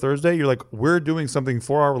Wednesday or Thursday, you're like, we're doing something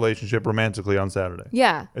for our relationship romantically on Saturday.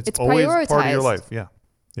 Yeah. It's always prioritized. part of your life. Yeah.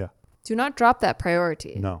 Yeah. Do not drop that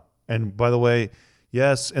priority. No. And by the way,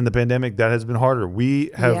 yes, in the pandemic, that has been harder.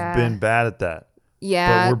 We have been bad at that.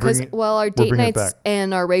 Yeah. Because, our date nights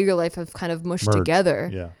and our regular life have kind of mushed together.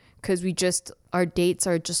 Yeah. Because our dates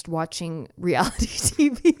are just watching reality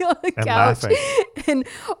TV on the and couch. Laughing.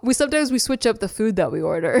 And sometimes we switch up the food that we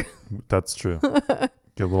order. That's true. Get a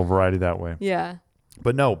little variety that way. Yeah.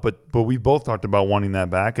 But we both talked about wanting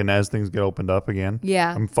that back. And as things get opened up again,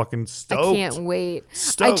 I'm fucking stoked. I can't wait.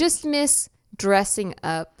 Stoked. I just miss dressing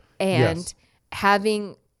up and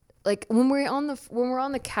having, like, when we're on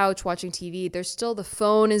the couch watching TV, there's still, the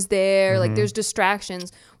phone is there, like there's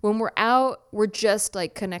distractions. When we're out, we're just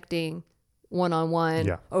like connecting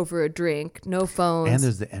one-on-one over a drink, no phones. And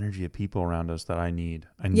there's the energy of people around us that I need.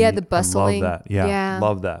 The bustling. I love that. Yeah,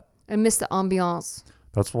 love that. I miss the ambiance.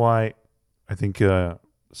 That's why I think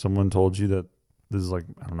someone told you that this is like,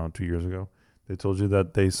 I don't know, 2 years ago. They told you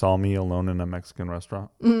that they saw me alone in a Mexican restaurant.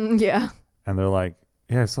 Yeah. And they're like,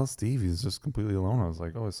 yeah, I saw Steve. He's just completely alone. I was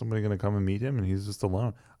like, oh, is somebody going to come and meet him? And he's just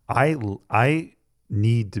alone. I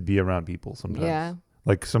need to be around people sometimes. Yeah.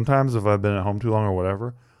 Like sometimes if I've been at home too long or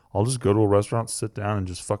whatever, I'll just go to a restaurant, sit down, and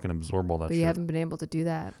just fucking absorb all that But shit. you haven't been able to do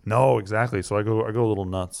that. No, exactly. So I go a little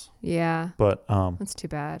nuts. Yeah. But That's too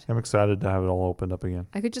bad. I'm excited to have it all opened up again.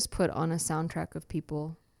 I could just put on a soundtrack of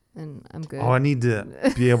people and I'm good. Oh, I need to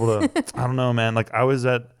be able to. I don't know, man. Like I was.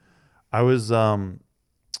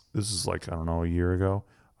 This is like, I don't know, a year ago.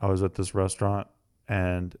 I was at this restaurant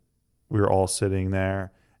and we were all sitting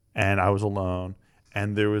there and I was alone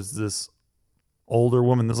and there was this older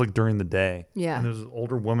woman. This was like during the day. Yeah. And there was an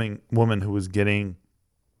older woman who was getting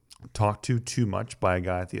talked to too much by a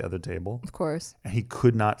guy at the other table. Of course. And he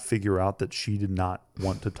could not figure out that she did not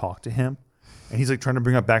want to talk to him. And he's like trying to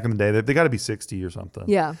bring up back in the day. They got to be 60 or something.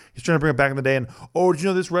 Yeah. He's trying to bring it back in the day. And, oh, did you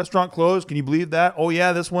know this restaurant closed? Can you believe that? Oh,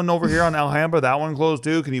 yeah, this one over here on Alhambra, that one closed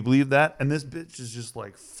too. Can you believe that? And this bitch is just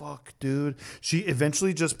like, fuck, dude. She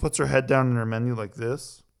eventually just puts her head down in her menu like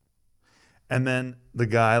this. And then the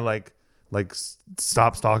guy like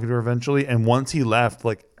stops talking to her eventually. And once he left,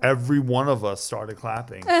 like every one of us started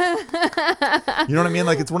clapping. You know what I mean?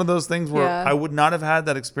 Like it's one of those things where Yeah. I would not have had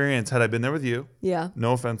that experience had I been there with you. Yeah.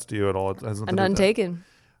 No offense to you at all. It has nothing to do None with that. taken.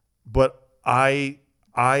 But I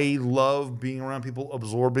love being around people,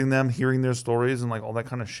 absorbing them, hearing their stories and like all that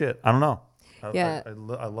kind of shit. I don't know. Yeah. I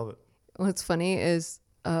love it. What's funny is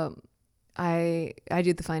I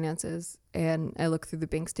do the finances and I look through the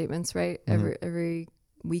bank statements, right? Every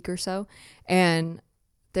week or so. And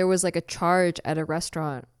there was like a charge at a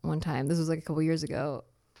restaurant one time. This was like a couple years ago.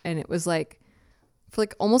 And it was like for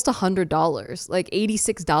like almost $100, like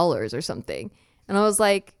 $86 or something. And I was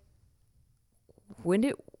like, when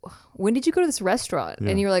did you go to this restaurant? Yeah.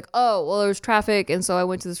 And you were like, oh, well, there was traffic. And so I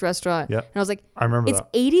went to this restaurant. Yeah. And I was like, I remember it's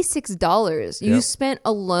that. $86. You Yep. spent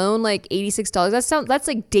alone like $86. That's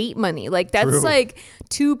like date money. Like that's True. like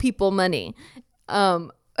two people money.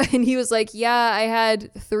 And he was like, yeah, I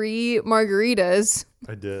had 3 margaritas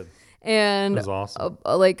I did. and That was awesome.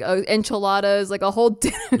 enchiladas, like a whole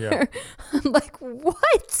dinner. Yeah. I'm like,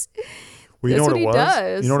 what? Well, you That's know what what it he was?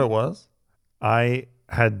 does. You know what it was? I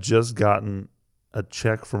had just gotten a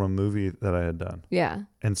check from a movie that I had done. Yeah.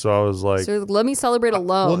 And so I was like, So let me celebrate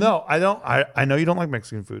alone. well, no, I don't. I know you don't like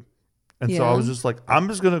Mexican food. And so I Yeah. was just like, I'm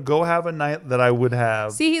just going to go have a night that I would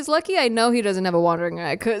have. See, he's lucky I know he doesn't have a wandering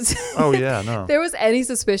eye because Oh, yeah, no. if there was any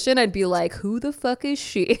suspicion, I'd be like, who the fuck is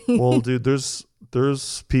she? Well, dude,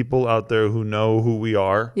 there's people out there who know who we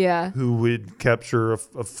are. Yeah. Who would capture a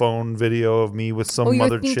phone video of me with some Oh, you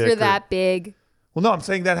other think chick. you're or- that big? Well, no, I'm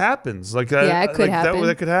saying that happens. Like, Yeah, it could happen.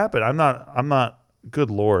 That could happen. I'm not.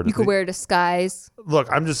 Good Lord. You could wear a disguise. Look,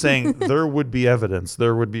 I'm just saying there would be evidence.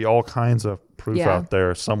 There would be all kinds of proof Yeah. out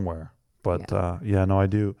there somewhere. But no, I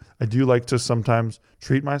do like to sometimes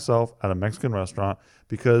treat myself at a Mexican restaurant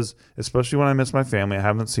because, especially when I miss my family, I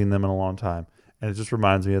haven't seen them in a long time, and it just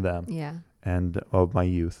reminds me of them Yeah, and of my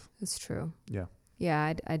youth. that's true. Yeah,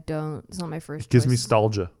 Yeah, I don't. It's not my first. it gives me choice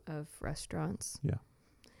nostalgia. of restaurants. Yeah,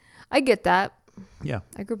 I get that. yeah.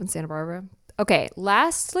 I grew up in Santa Barbara. Okay,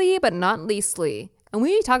 lastly but not leastly, and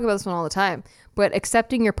we talk about this one all the time, but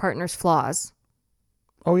accepting your partner's flaws,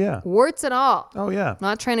 Oh yeah. warts and all. Oh yeah.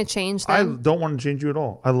 Not trying to change I them. don't want to change you at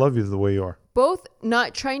all. I love you the way you are. Both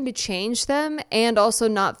not trying to change them and also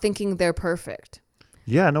not thinking they're perfect.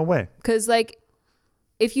 Yeah, no way. Because like,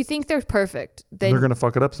 if you think they're perfect, then They're gonna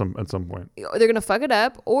fuck it up at some point. they're gonna fuck it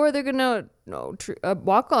up, or they're gonna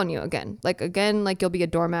walk on you again. Like you'll be a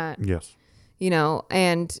doormat. Yes.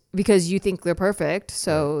 And because you think they're perfect,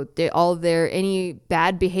 so any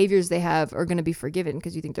bad behaviors they have are going to be forgiven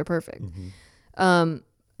because you think they're perfect.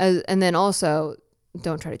 And then also,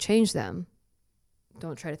 don't try to change them.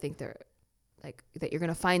 Don't try to think they're like that. You're going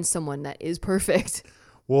to find someone that is perfect.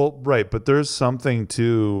 Well, right, but there's something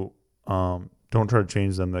to don't try to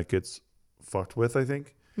change them that gets fucked with, I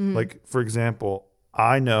think. Like, for example,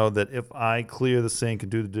 I know that if I clear the sink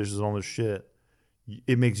and do the dishes and all this shit,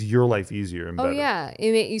 it makes your life easier and better. Oh yeah,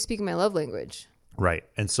 you speak my love language. Right.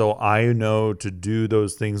 And so I know to do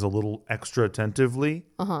those things a little extra attentively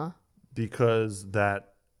because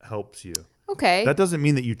that helps you. Okay. That doesn't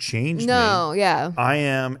mean that you changed me. No, yeah. I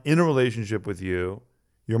am in a relationship with you.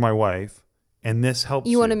 You're my wife. And this helps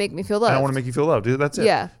you. You want to make me feel loved. And I want to make you feel loved. Dude, that's it.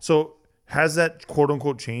 Yeah. So has that quote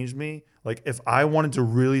unquote changed me? Like if I wanted to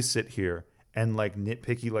really sit here and like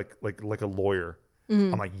nitpicky like a lawyer,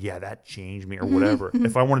 I'm like, yeah, that changed me or whatever.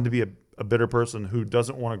 If I wanted to be a bitter person who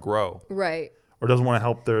doesn't want to grow, Right. or doesn't want to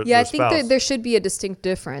help their I spouse. think there should be a distinct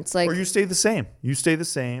difference. Like, or you stay the same. You stay the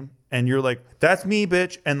same, and you're like, that's me,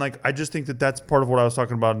 bitch. And like, I just think that that's part of what I was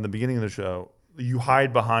talking about in the beginning of the show. You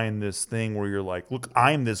hide behind this thing where you're like, look,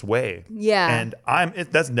 I'm this way. Yeah. And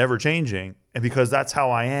that's never changing. And because that's how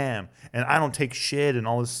I am. And I don't take shit and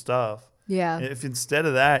all this stuff. yeah. And if instead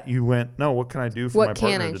of that, you went, no, what can I do for my What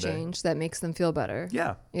partner can I today? change that makes them feel better?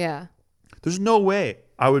 Yeah. Yeah. There's no way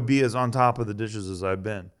I would be as on top of the dishes as I've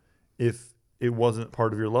been if it wasn't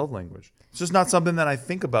part of your love language. It's just not something that I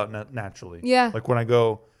think about naturally. Yeah. Like when I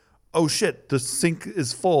go, oh shit, the sink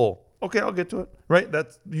is full. Okay, I'll get to it. Right?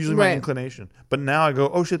 That's usually my Right. inclination. But now I go,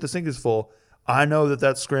 oh shit, the sink is full. I know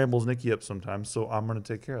that scrambles Nikki up sometimes, so I'm going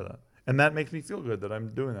to take care of that. And that makes me feel good that I'm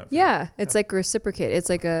doing that. For Yeah. It's like reciprocate. It's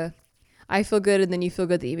like I feel good and then you feel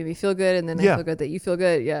good that you made me feel good and then I feel good that you feel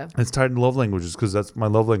good. Yeah. It's tied to love languages because that's my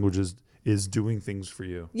love language is doing things for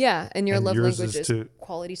you. Yeah. And your And love yours language is is to-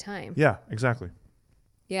 quality time. Yeah, exactly.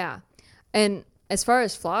 Yeah. And as far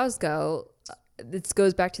as flaws go, this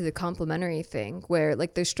goes back to the complementary thing where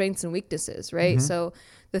like there's strengths and weaknesses, right? Mm-hmm. So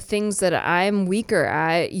the things that I'm weaker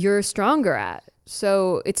at, you're stronger at.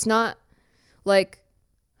 So it's not like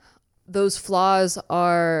those flaws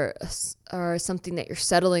are something that you're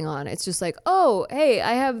settling on. It's just like, oh, hey,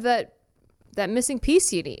 I have that missing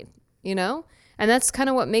piece you need, you know? And that's kind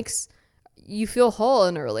of what makes you feel whole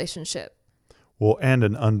in a relationship. Well, and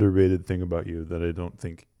an underrated thing about you that I don't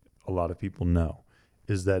think a lot of people know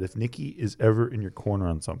is that if Nikki is ever in your corner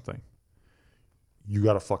on something, you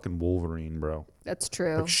got a fucking Wolverine, bro. That's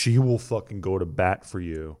true. Like she will fucking go to bat for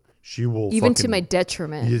you. She will Even fucking, to my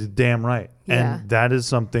detriment. You're damn right. Yeah. And that is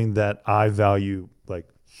something that I value like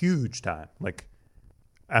huge time. Like,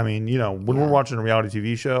 I mean, you know, when we're watching a reality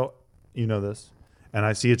TV show, you know this, and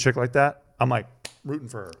I see a chick like that, I'm like rooting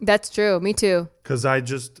for her. That's true. Me too. Cause I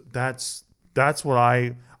just, that's what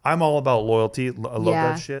I'm all about loyalty. I love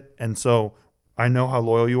Yeah. that shit. And so I know how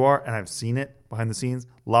loyal you are and I've seen it behind the scenes.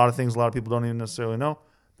 A lot of things a lot of people don't even necessarily know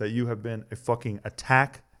that you have been a fucking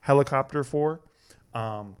attack helicopter for.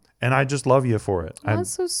 And I just love you for it. Oh, I'm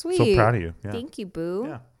that's so sweet. so proud of you. Yeah. Thank you, boo.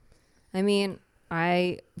 Yeah. I mean,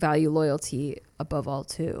 I value loyalty above all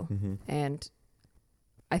too. Mm-hmm. And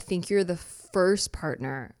I think you're the first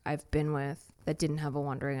partner I've been with that didn't have a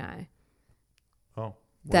wandering eye. Oh,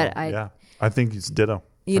 That I- yeah. I think it's ditto.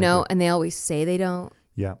 You know, frankly. and they always say they don't,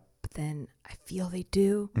 Yeah. but then I feel they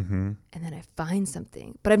do. Mm-hmm. And then I find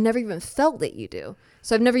something, but I've never even felt that you do.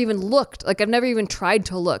 So I've never even looked. Like I've never even tried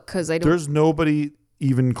to look because I don't. There's nobody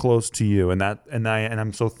even close to you, and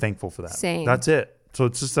I'm so thankful for that. Same. That's it. So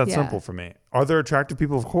it's just that Yeah. simple for me. Are there attractive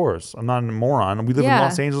people? Of course. I'm not a moron. We live in Yeah.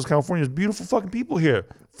 Los Angeles, California. There's beautiful fucking people here.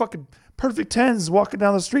 Fucking perfect 10s walking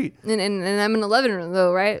down the street. And I'm an 11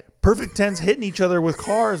 though, right? Perfect 10s hitting each other with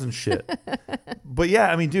cars and shit. But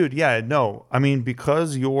yeah, I mean, dude, yeah, no. I mean,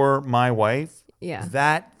 because you're my wife, Yeah.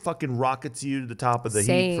 that fucking rockets you to the top of the heat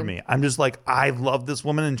for Same. me. I'm just like, I love this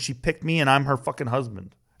woman and she picked me and I'm her fucking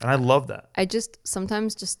husband. And I love that. I just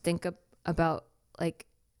sometimes just think about like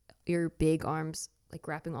your big arms like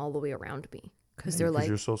wrapping all the way around me because they're like,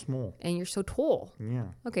 you're so small. and you're so tall. Yeah.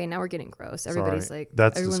 Okay, now we're getting gross. Everybody's Sorry. like,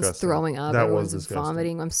 That's everyone's disgusting. throwing up. That was Everyone's disgusting.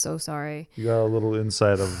 vomiting. I'm so sorry. You got a little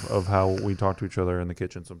insight of how we talk to each other in the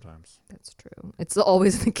kitchen sometimes. That's true. It's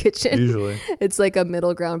always in the kitchen. Usually. It's like a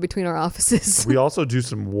middle ground between our offices. We also do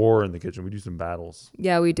some war in the kitchen. We do some battles.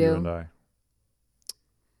 Yeah, we You and do. I.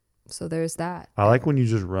 So there's that. I like when you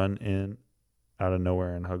just run in out of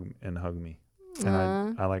nowhere and hug me.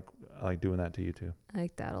 And I like doing that to you too. I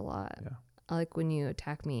like that a lot. Yeah. I like when you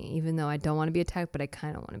attack me, even though I don't want to be attacked, but I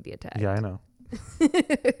kind of want to be attacked. Yeah, I know.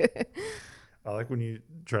 I like when you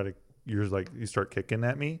you start kicking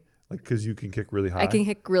at me, like because you can kick really high. I can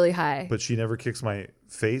kick really high. But she never kicks my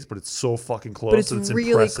face, but it's so fucking close. But it's that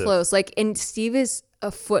really impressive. close. Like, and Steve is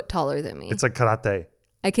a foot taller than me. It's like karate.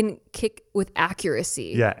 I can kick with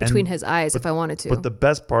accuracy Yeah, between and- his eyes if I wanted to. But the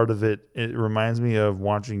best part of it reminds me of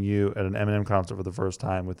watching you at an Eminem concert for the first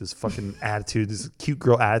time with this fucking attitude, this cute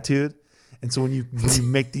girl attitude. And so when you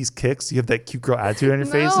make these kicks, you have that cute girl attitude on your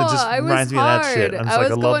face. It just reminds me of that shit. I'm just I like,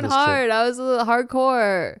 was I love going this hard. chick. I was a little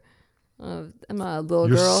hardcore. I'm not a little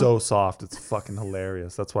You're girl. so soft. It's fucking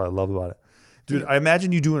hilarious. That's what I love about it. Dude, I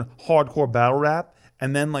imagine you doing hardcore battle rap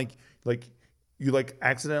and then like you like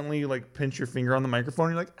accidentally like pinch your finger on the microphone.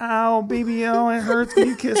 You're like, ow, baby, oh, it hurts. Can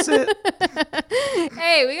you kiss it?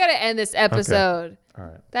 Hey, we gotta end this episode. All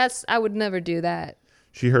right. I would never do that.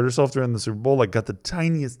 She hurt herself during the Super Bowl, like got the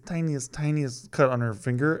tiniest cut on her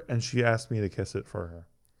finger, and she asked me to kiss it for her.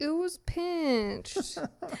 It was pinched.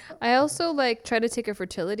 I also like tried to take a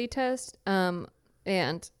fertility test.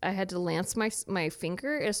 and I had to lance my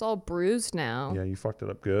finger. It's all bruised now. Yeah, you fucked it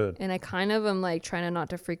up good. And I kind of am like trying not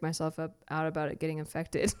to freak myself out about it getting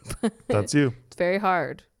infected. That's you. It's very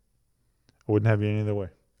hard. I wouldn't have you any other way.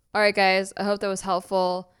 All right, guys. I hope that was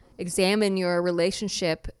helpful. Examine your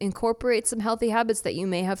relationship. Incorporate some healthy habits that you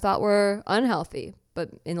may have thought were unhealthy, but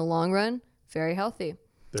in the long run, very healthy.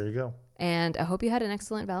 There you go. And I hope you had an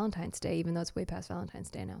excellent Valentine's Day, even though it's way past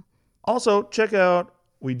Valentine's Day now. Also, check out,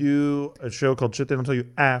 we do a show called Shit They Don't Tell You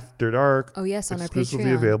After Dark. Oh, yes, on our Patreon.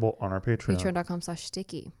 Exclusively available on our Patreon.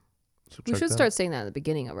 Patreon.com/sticky. So We check should that. start saying that at the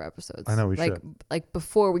beginning of our episodes. I know we like, should. Like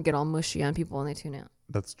before we get all mushy on people and they tune out.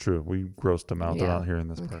 That's true. We grossed them out. They're not hearing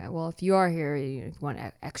this Okay, part. well, if you are here, you want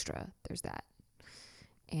extra, there's that.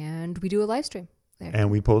 And we do a live stream there.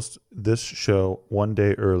 And we post this show one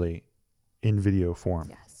day early in video form.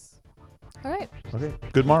 Yes. All right. Okay.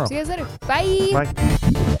 Good morrow. See you guys later. Bye.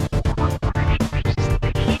 Bye.